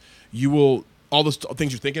times, you will, all those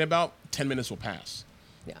things you're thinking about, 10 minutes will pass.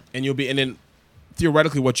 Yeah. And then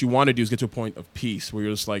theoretically, what you want to do is get to a point of peace where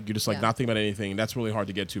you're just like not thinking about anything. That's really hard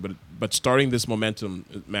to get to, but starting this momentum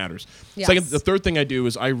matters. Yes. The third thing I do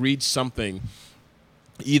is I read something,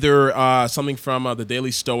 either something from the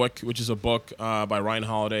Daily Stoic, which is a book by Ryan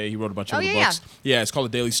Holiday. He wrote a bunch of other books. Yeah, it's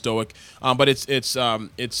called the Daily Stoic, but it's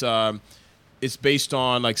based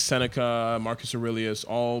on like Seneca, Marcus Aurelius,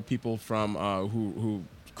 all people from who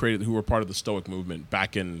were part of the Stoic movement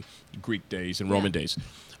back in Greek days and Roman days.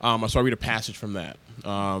 So I read a passage from that.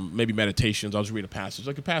 Maybe meditations. I'll just read a passage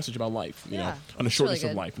about life, you know, on the shortness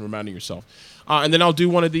of life and reminding yourself. And then I'll do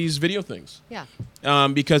one of these video things. Yeah.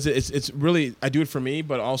 Because it's really, I do it for me,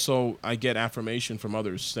 but also I get affirmation from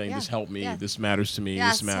others saying this helped me, this matters to me,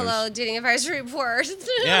 this matters. Hello, dating advisory report.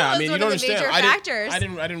 Yeah, I mean, you don't understand. I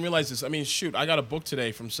didn't realize this. I mean, shoot, I got a book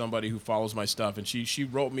today from somebody who follows my stuff, and she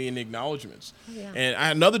wrote me in acknowledgments. Yeah. And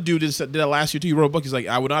another dude did that last year too. He wrote a book. He's like,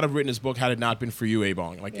 I would not have written this book had it not been for you,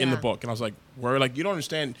 Ebong. Like in the book, and I was like, where like you don't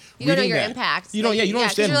understand. You don't know your impact. You don't. Yeah, you don't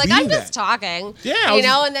understand. You're like, I'm just talking. Yeah, you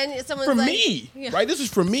know, and then someone's for like, me, right? This is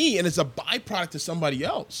for me, and it's a byproduct to somebody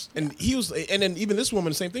else. And he was, and then even this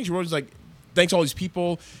woman, the same thing. She wrote, like, thanks to all these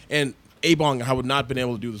people, and Ebong, I would not have been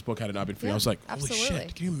able to do this book had it not been for you. I was like, holy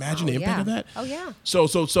shit! Can you imagine the impact of that? Oh yeah.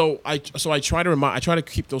 So I try to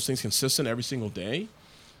keep those things consistent every single day.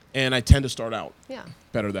 And I tend to start out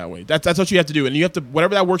better that way. That's what you have to do. And you have to,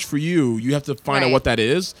 whatever that works for you, you have to find out what that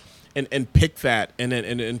is and pick that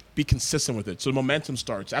and be consistent with it. So the momentum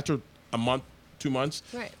starts. After a month, 2 months,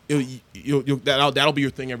 right? That'll be your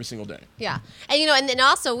thing every single day. Yeah, and you know, and then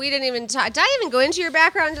also we didn't even talk. Did I even go into your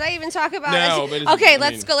background? Did I even talk about it? No. Okay,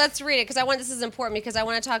 let's go. Let's read it because this is important because I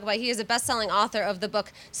want to talk about. He is a best-selling author of the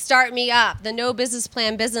book "Start Me Up: The No Business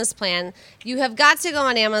Plan Business Plan." You have got to go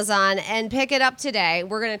on Amazon and pick it up today.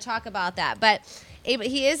 We're going to talk about that, but.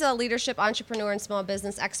 He is a leadership entrepreneur and small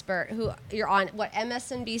business expert who you're on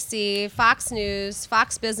MSNBC, Fox News,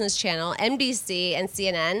 Fox Business Channel, NBC, and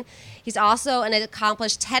CNN. He's also an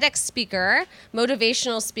accomplished TEDx speaker,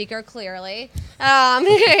 motivational speaker, clearly,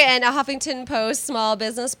 and a Huffington Post small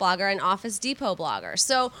business blogger and Office Depot blogger.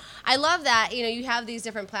 So I love that you have these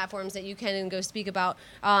different platforms that you can go speak about.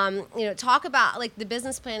 Talk about like the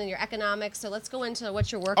business plan and your economics. So let's go into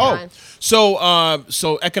what you're working on.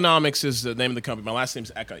 So economics is the name of the company. My last name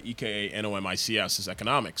is Eka, E-K-A-N-O-M-I-C-S, is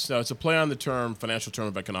economics. So it's a play on the financial term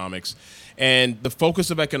of economics. And the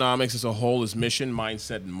focus of economics as a whole is mission,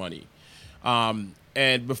 mindset, and money.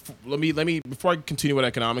 And before I continue what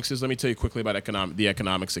economics is, let me tell you quickly about the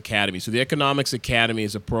Economics Academy. So the Economics Academy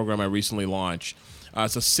is a program I recently launched.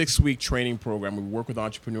 It's a 6-week training program. We work with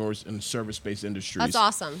entrepreneurs in service-based industries. That's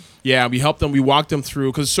awesome. Yeah, we help them. We walk them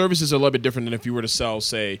through because services are a little bit different than if you were to sell,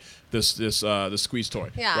 say, the squeeze toy.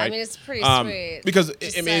 Yeah, right? I mean it's pretty sweet. Because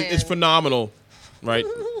it's phenomenal, right?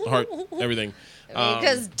 Heart, everything.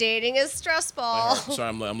 Because dating is stressful. Sorry,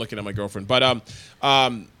 I'm looking at my girlfriend, but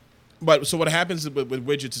But so what happens with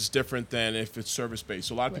widgets is different than if it's service based.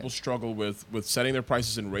 So a lot of people struggle with setting their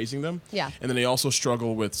prices and raising them. Yeah. And then they also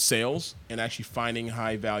struggle with sales and actually finding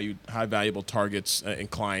high valuable targets and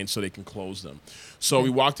clients so they can close them. So we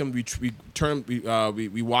walk them. We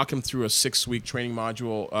walk them through a 6-week training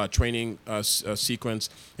module sequence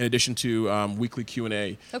in addition to weekly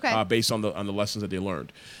Q&A based on the lessons that they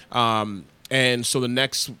learned. And so the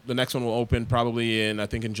next one will open probably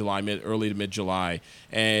in July, early to mid July,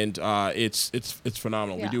 and it's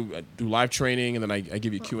phenomenal. Yeah. We do live training, and then I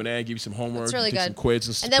give you Q&A, I give you some homework, That's really good. some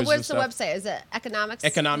quiz, and then what's the website? Is it economics?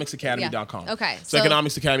 Economicsacademy.com. Yeah. Okay. So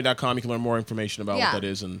economicsacademy.com, you can learn more information about what that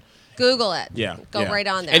is and. Google it. Yeah. Go right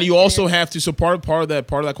on there. And you also have to. So part of that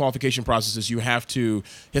qualification process is you have to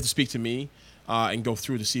speak to me. And go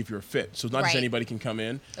through to see if you're a fit. So it's not just anybody can come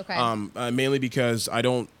in. Okay. Mainly because I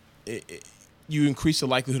don't. You increase the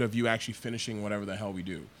likelihood of you actually finishing whatever the hell we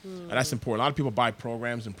do. And that's important. A lot of people buy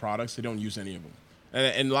programs and products. They don't use any of them.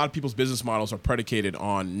 And a lot of people's business models are predicated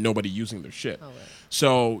on nobody using their shit. Oh, right.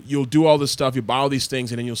 So you'll do all this stuff, you buy all these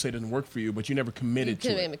things, and then you'll say it doesn't work for you, but you never committed to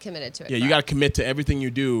it. Committed to it. Yeah, you got to commit to everything you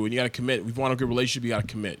do, and you got to commit. If you want a good relationship, you got to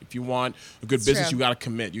commit. If you want a good business, you got to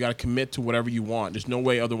commit. You got to commit to whatever you want. There's no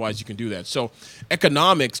way otherwise you can do that. So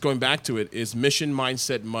economics, going back to it, is mission,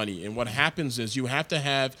 mindset, money. And what happens is you have to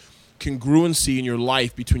have congruency in your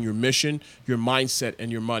life between your mission, your mindset,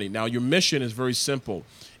 and your money. Now, your mission is very simple.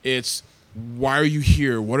 It's why are you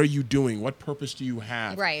here? What are you doing? What purpose do you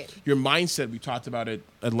have? Right. Your mindset, we talked about it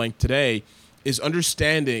at length today, is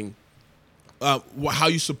understanding how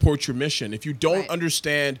you support your mission. If you don't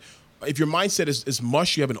understand, if your mindset is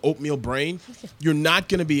mush, you have an oatmeal brain, you're not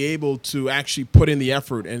going to be able to actually put in the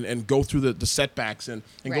effort and go through the setbacks and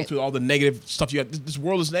go through all the negative stuff. This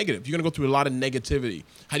world is negative. You're going to go through a lot of negativity.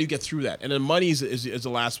 How do you get through that? And then money is the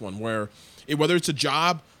last one, where whether it's a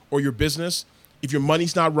job or your business, if your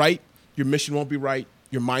money's not right, your mission won't be right,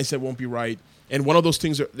 your mindset won't be right. And one of those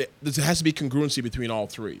things, there has to be congruency between all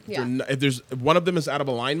three. Yeah. If one of them is out of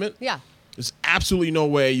alignment, there's absolutely no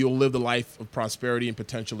way you'll live the life of prosperity and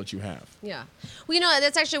potential that you have. Yeah. Well,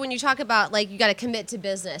 that's actually when you talk about, like, you got to commit to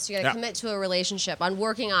business. You got to commit to a relationship, on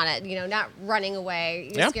working on it, not running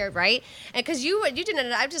away. You're scared, right? And because you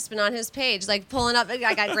didn't, I've just been on his page, like, pulling up.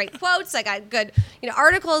 I got great quotes. I got good,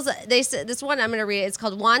 articles. They said, this one I'm going to read, it's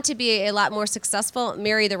called Want to Be a Lot More Successful,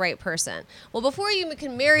 Marry the Right Person. Well, before you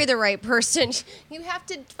can marry the right person, you have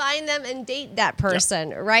to find them and date that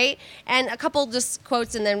person, right? And a couple just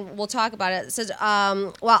quotes, and then we'll talk about it. It says,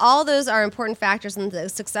 while all those are important factors in the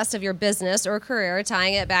success of your business or career,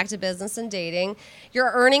 tying it back to business and dating,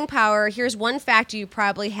 your earning power, here's one factor you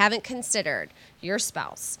probably haven't considered: your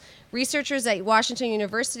spouse. Researchers at Washington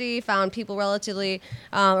University found people relatively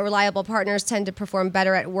reliable partners tend to perform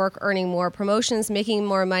better at work, earning more promotions, making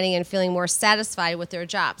more money, and feeling more satisfied with their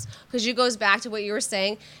jobs. Because it goes back to what you were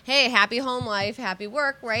saying. Hey, happy home life, happy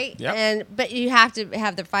work, right? Yep. But you have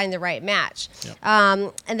to find the right match. Yep.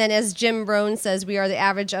 And then, as Jim Rohn says, we are the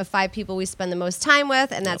average of 5 people we spend the most time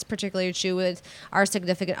with, and that's particularly true with our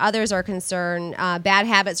significant others are concerned. Bad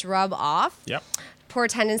habits rub off. Yep. Poor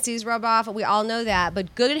tendencies rub off. We all know that.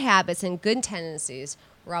 But good habits and good tendencies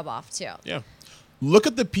rub off too. Yeah. Look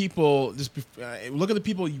at the people. Look at the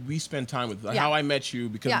people we spend time with. How I met you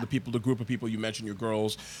because of the group of people you mentioned, your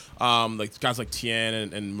girls, like guys like Tien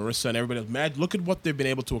and Marissa and everybody else. Mad, look at what they've been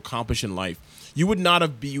able to accomplish in life. You would not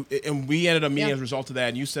have been, and we ended up meeting as a result of that.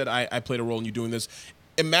 And you said I played a role in you doing this.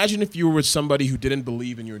 Imagine if you were with somebody who didn't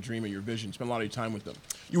believe in your dream or your vision, spend a lot of your time with them.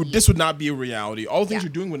 This would not be a reality. All the things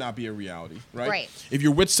you're doing would not be a reality, right? If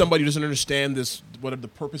you're with somebody who doesn't understand this, what the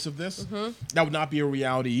purpose of this, that would not be a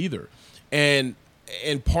reality either. And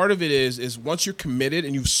part of it is once you're committed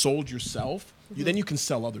and you've sold yourself, then you can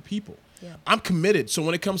sell other people. Yeah. I'm committed. So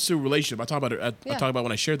when it comes to a relationship, I talk about it. I talk about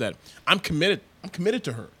when I shared that. I'm committed. I'm committed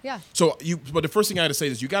to her. Yeah. So but the first thing I had to say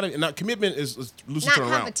is you got to. And commitment is loosely thrown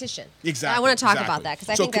around. Not competition. Exactly. I want to talk about that because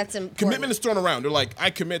I think that's important. Commitment is thrown around. They're like,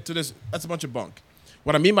 I commit to this. That's a bunch of bunk.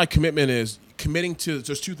 What I mean by commitment is committing to.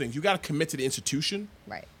 There's 2 things. You got to commit to the institution.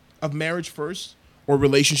 Right. Of marriage first, or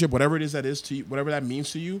relationship, whatever it is that is to you, whatever that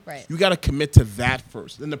means to you. Right. You got to commit to that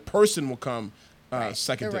first. Then the person will come.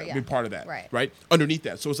 Second, be part of that, right? Underneath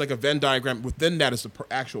that, so it's like a Venn diagram. Within that is the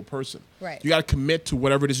actual person. Right. You got to commit to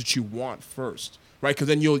whatever it is that you want first, right? Because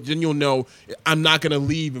then you'll know I'm not going to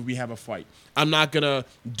leave if we have a fight. I'm not going to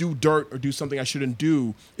do dirt or do something I shouldn't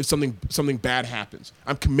do if something bad happens.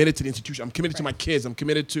 I'm committed to the institution. I'm committed to my kids. I'm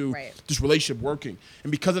committed to this relationship working.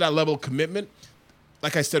 And because of that level of commitment,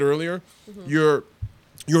 like I said earlier,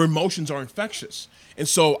 your emotions are infectious. And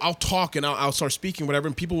so I'll talk and I'll start speaking, whatever,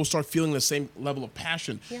 and people will start feeling the same level of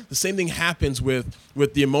passion. Yeah. The same thing happens with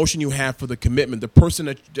the emotion you have for the commitment. The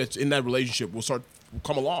person that's in that relationship will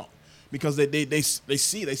come along because I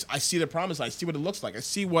see the promise. I see what it looks like. I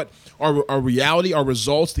see what our reality, our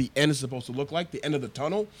results, the end is supposed to look like, the end of the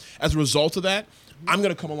tunnel. As a result of that, I'm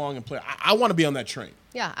going to come along and play. I want to be on that train.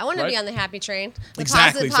 Yeah, I want to be on the happy train. The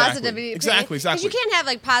Positivity. Exactly. Because you can't have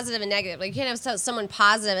like positive and negative. Like you can't have someone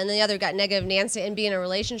positive and the other got negative Nancy and be in a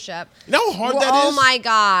relationship. You know how hard that is? Oh my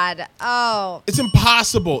God. Oh. It's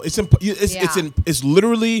impossible. It's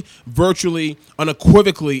literally, virtually,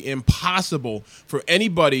 unequivocally impossible for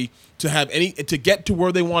anybody to get to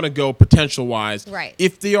where they want to go potential wise. Right.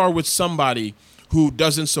 If they are with somebody who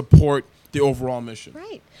doesn't support the overall mission.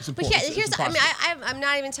 Right. But I'm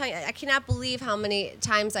not even telling you, I cannot believe how many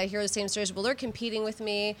times I hear the same stories. Well, they're competing with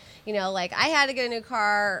me. You know, like I had to get a new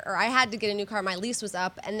car, or I had to get a new car. My lease was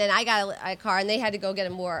up, and then I got a car, and they had to go get a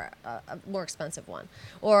more expensive one.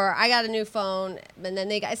 Or I got a new phone, and then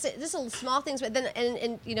they got just small things, but then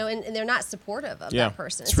and they're not supportive of that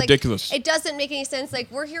person. It's ridiculous. Like, it doesn't make any sense. Like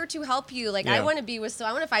we're here to help you. Like I want to be with,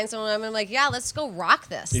 I want to find someone. I'm like, yeah, let's go rock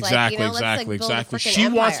this. Exactly. Let's build a freaking She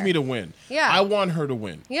empire. wants me to win. Yeah. I want her to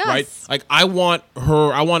win. Yes. Right? Like I want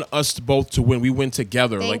us both to win. We win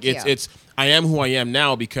together. Thank like you. I am who I am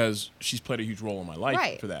now because she's played a huge role in my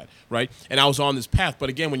life for that. Right? And I was on this path. But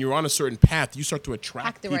again, when you're on a certain path, you start to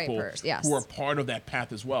attract people who are part of that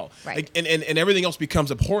path as well. Right. Like, and everything else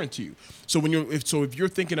becomes abhorrent to you. So if you're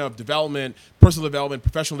thinking of development, personal development,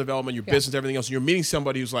 professional development, your business, everything else, and you're meeting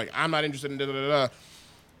somebody who's like, I'm not interested in da-da-da-da,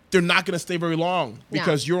 they're not going to stay very long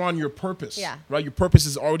because you're on your purpose, right? Your purpose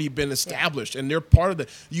has already been established, and they're part of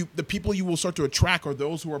the people you will start to attract are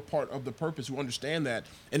those who are part of the purpose, who understand that.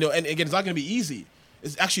 And again, it's not going to be easy.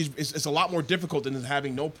 It's actually it's a lot more difficult than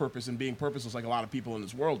having no purpose and being purposeless, like a lot of people in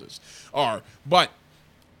this world are. But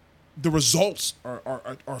the results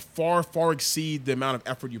are far exceed the amount of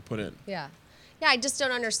effort you put in. Yeah. Yeah, I just don't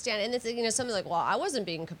understand. And it's something like, well, I wasn't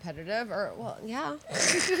being competitive, or well, yeah.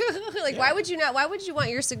 Why would you not? Why would you want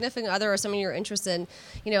your significant other or someone you're interested in?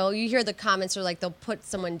 You know, you hear the comments are like they'll put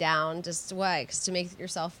someone down just why? 'Cause to make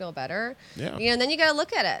yourself feel better. Yeah. You know, and then you got to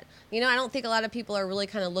look at it. You know, I don't think a lot of people are really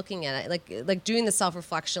kind of looking at it, like doing the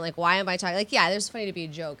self-reflection. Like, why am I talking? Like, yeah, there's funny to be a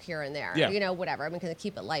joke here and there. Yeah. You know, whatever. I'm going to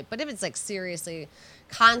keep it light. But if it's like seriously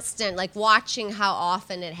constant, like watching how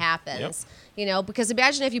often it happens. Yep. You know, because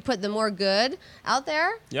imagine if you put the more good out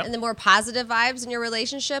there and the more positive vibes in your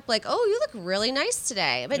relationship, like, oh, you look really nice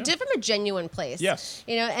today, but do it from a genuine place. Yes.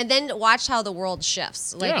 You know, and then watch how the world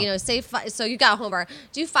shifts. Like, you know, so you got homework.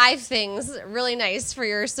 Do 5 things really nice for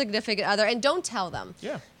your significant other, and don't tell them.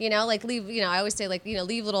 Yeah. You know, like leave. You know, I always say like, you know,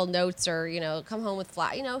 leave little notes or come home with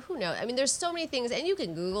flowers. You know, who knows? I mean, there's so many things, and you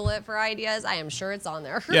can Google it for ideas. I am sure it's on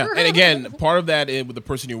there. Yeah, and again, part of that with the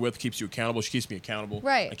person you're with keeps you accountable. She keeps me accountable.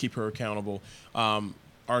 Right. I keep her accountable.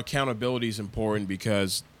 Our accountability is important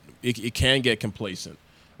because it can get complacent,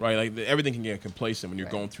 right? Like everything can get complacent when you're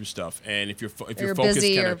going through stuff, and if you're focused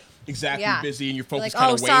busy kind of busy and your focus like,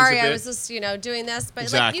 kind of wanes sorry, a bit. I was just doing this, but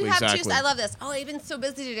Exactly, like you have exactly. I love this. Oh, I've been so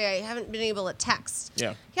busy today, I haven't been able to text.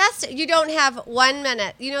 Yeah. Yes, you don't have 1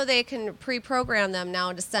 minute. You know they can pre-program them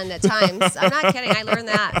now to send at times. I'm not kidding. I learned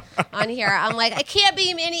that on here. I'm like, I can't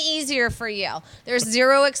be any easier for you. There's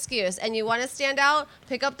zero excuse, and you want to stand out?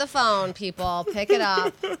 Pick up the phone, people. Pick it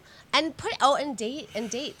up, and and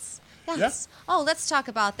dates. Yes. Yeah. Oh, let's talk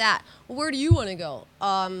about that. Where do you want to go?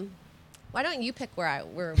 Why don't you pick where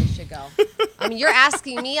we should go? I mean, you're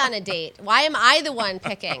asking me on a date. Why am I the one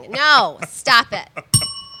picking? No, stop it.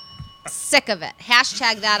 Sick of it.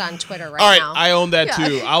 Hashtag that on Twitter now. All right, I own that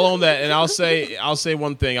too. I'll own that, and I'll say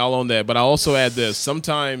one thing. I'll own that, but I'll also add this.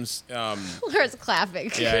 Sometimes, Laura's clapping.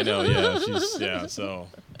 Yeah, I know. Yeah, So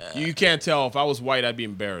you can't tell. If I was white, I'd be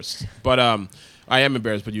embarrassed. But I am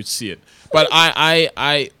embarrassed, but you'd see it. But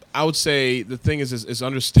I would say the thing is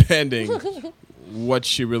understanding what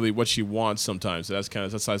she wants sometimes. So that's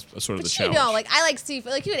sort of the challenge. You know, like I like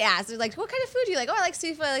seafood. Like you would ask, like, what kind of food do you like? Oh, I like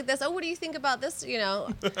seafood. I like this. Oh, what do you think about this? You know,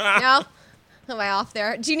 no. Am I off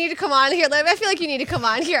there? Do you need to come on here? I feel like you need to come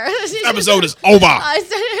on here. This episode is over.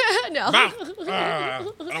 No.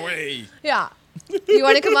 Away. Yeah. You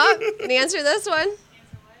want to come up and answer this one? Do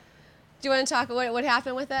you want to talk what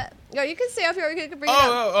happened with it? No, you can stay up here. You can bring it up.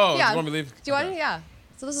 Oh. Yeah. Do you want me to leave? Do you want to? Yeah.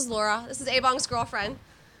 So this is Laura. This is Ebong's girlfriend.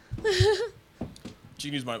 Can she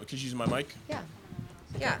use my mic? Yeah.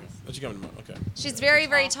 Yeah. Let you come in the mic. Okay. She's very,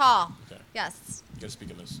 very tall. Okay. Yes. You gotta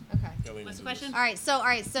speak in this. Okay. What's the question? All right. So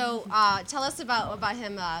tell us about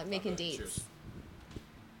him making dates. Cheers.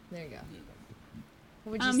 There you go.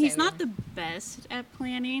 What would you say? He's not the best at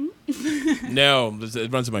planning. No,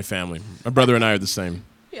 it runs in my family. My brother and I are the same.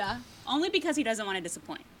 Yeah. Only because he doesn't want to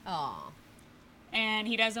disappoint. Oh. And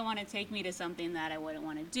he doesn't want to take me to something that I wouldn't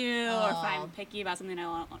want to do, or if I'm picky about something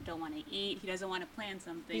I don't want to eat. He doesn't want to plan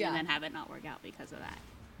something and then have it not work out because of that.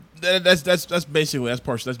 That's basically that's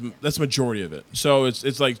the majority of it. So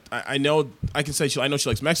it's like I know I can say I know she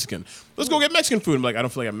likes Mexican. Let's go get Mexican food. I'm like, I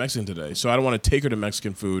don't feel like I'm Mexican today, so I don't want to take her to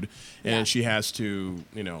Mexican food, and she has to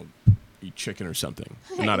eat chicken or something,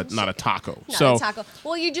 not a taco. Not a taco.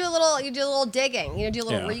 Well, you do a little digging. Do a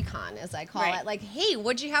little recon, as I call it. Like, hey,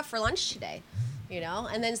 what'd you have for lunch today?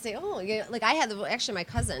 And then say, like I had actually my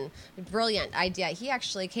cousin, brilliant idea. He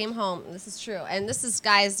actually came home. This is true, and this is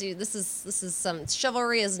guys, dude. This is some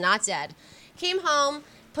chivalry is not dead. Came home,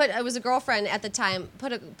 it was a girlfriend at the time.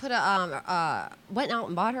 Went out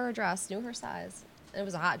and bought her a dress, knew her size. It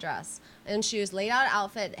was a hot dress, and she was laid out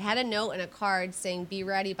outfit, had a note and a card saying "Be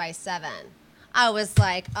ready by 7." I was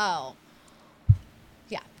like, oh,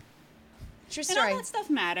 yeah. True story. And all that stuff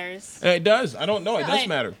matters. It does. I don't know. It does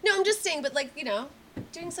matter. No, I'm just saying, but like,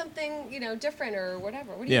 doing something, different or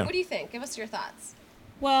whatever. What do you think? Give us your thoughts.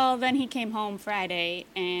 Well, then he came home Friday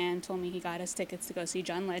and told me he got us tickets to go see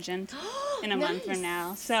John Legend in a month from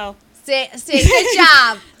now. So say good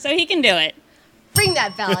job. So he can do it. Ring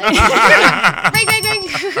that bell. Ring, ring, ring.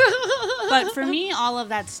 But for me, all of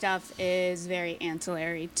that stuff is very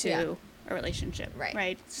ancillary to a relationship.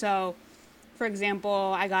 Right. So, for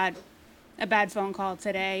example, I got a bad phone call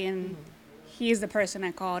today, and he's the person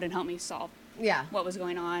I called and helped me solve what was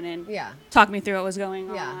going on and talk me through what was going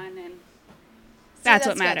on, and that's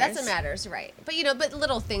what matters. That's what matters, right? But but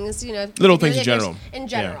little things, little things in general. In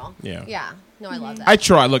general, yeah. No, I love that. I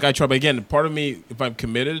try, but again, part of me, if I'm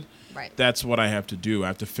committed. Right. That's what I have to do. I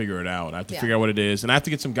have to figure it out. I have to figure out what it is, and I have to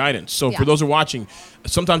get some guidance. So for those who are watching,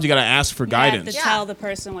 sometimes you got to ask for guidance. You have to tell the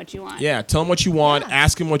person what you want. Yeah, tell them what you want.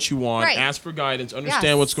 Ask them what you want. Right. Ask for guidance.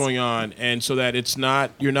 Understand what's going on, and so that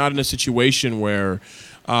you're not in a situation where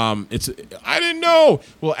it's I didn't know.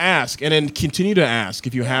 Well, ask, and then continue to ask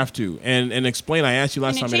if you have to, and explain. I asked you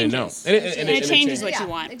last time, I didn't know, and it changes what you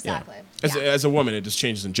want. Exactly. As a woman, it just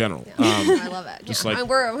changes in general. I love it. Just like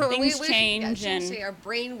things change, and our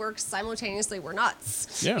brain works simultaneously. We're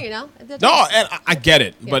nuts. Yeah. No, and I get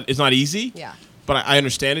it, but it's not easy. Yeah. But I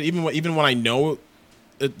understand it. Even when I know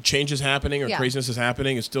change is happening or craziness is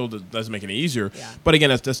happening, it still doesn't make it any easier. Yeah. But again,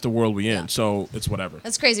 that's the world we're in, so it's whatever.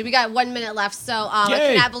 That's crazy. We got 1 minute left, so I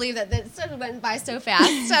cannot believe that it went by so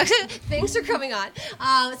fast. So thanks for coming on.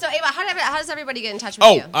 So Ava, how does everybody get in touch with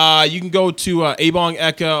you? You can go to Ebong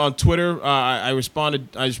Eka on Twitter. I respond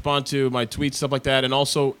to my tweets, stuff like that, and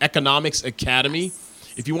also Economics Academy.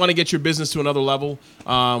 Yes. If you want to get your business to another level,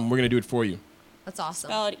 we're going to do it for you. That's awesome.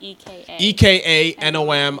 Spelled EKA.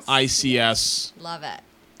 EKANOMICS. Love it.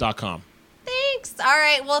 .com. Thanks. All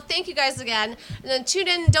right. Well, thank you guys again. And then tune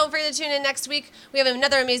in. Don't forget to tune in next week. We have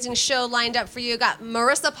another amazing show lined up for you. Got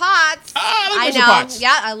Marissa Potts. I know. Potts.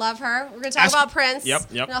 Yeah, I love her. We're going to talk about Prince. Yep.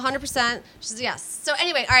 100%. Yes. So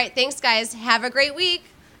anyway, all right. Thanks, guys. Have a great week.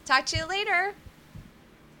 Talk to you later.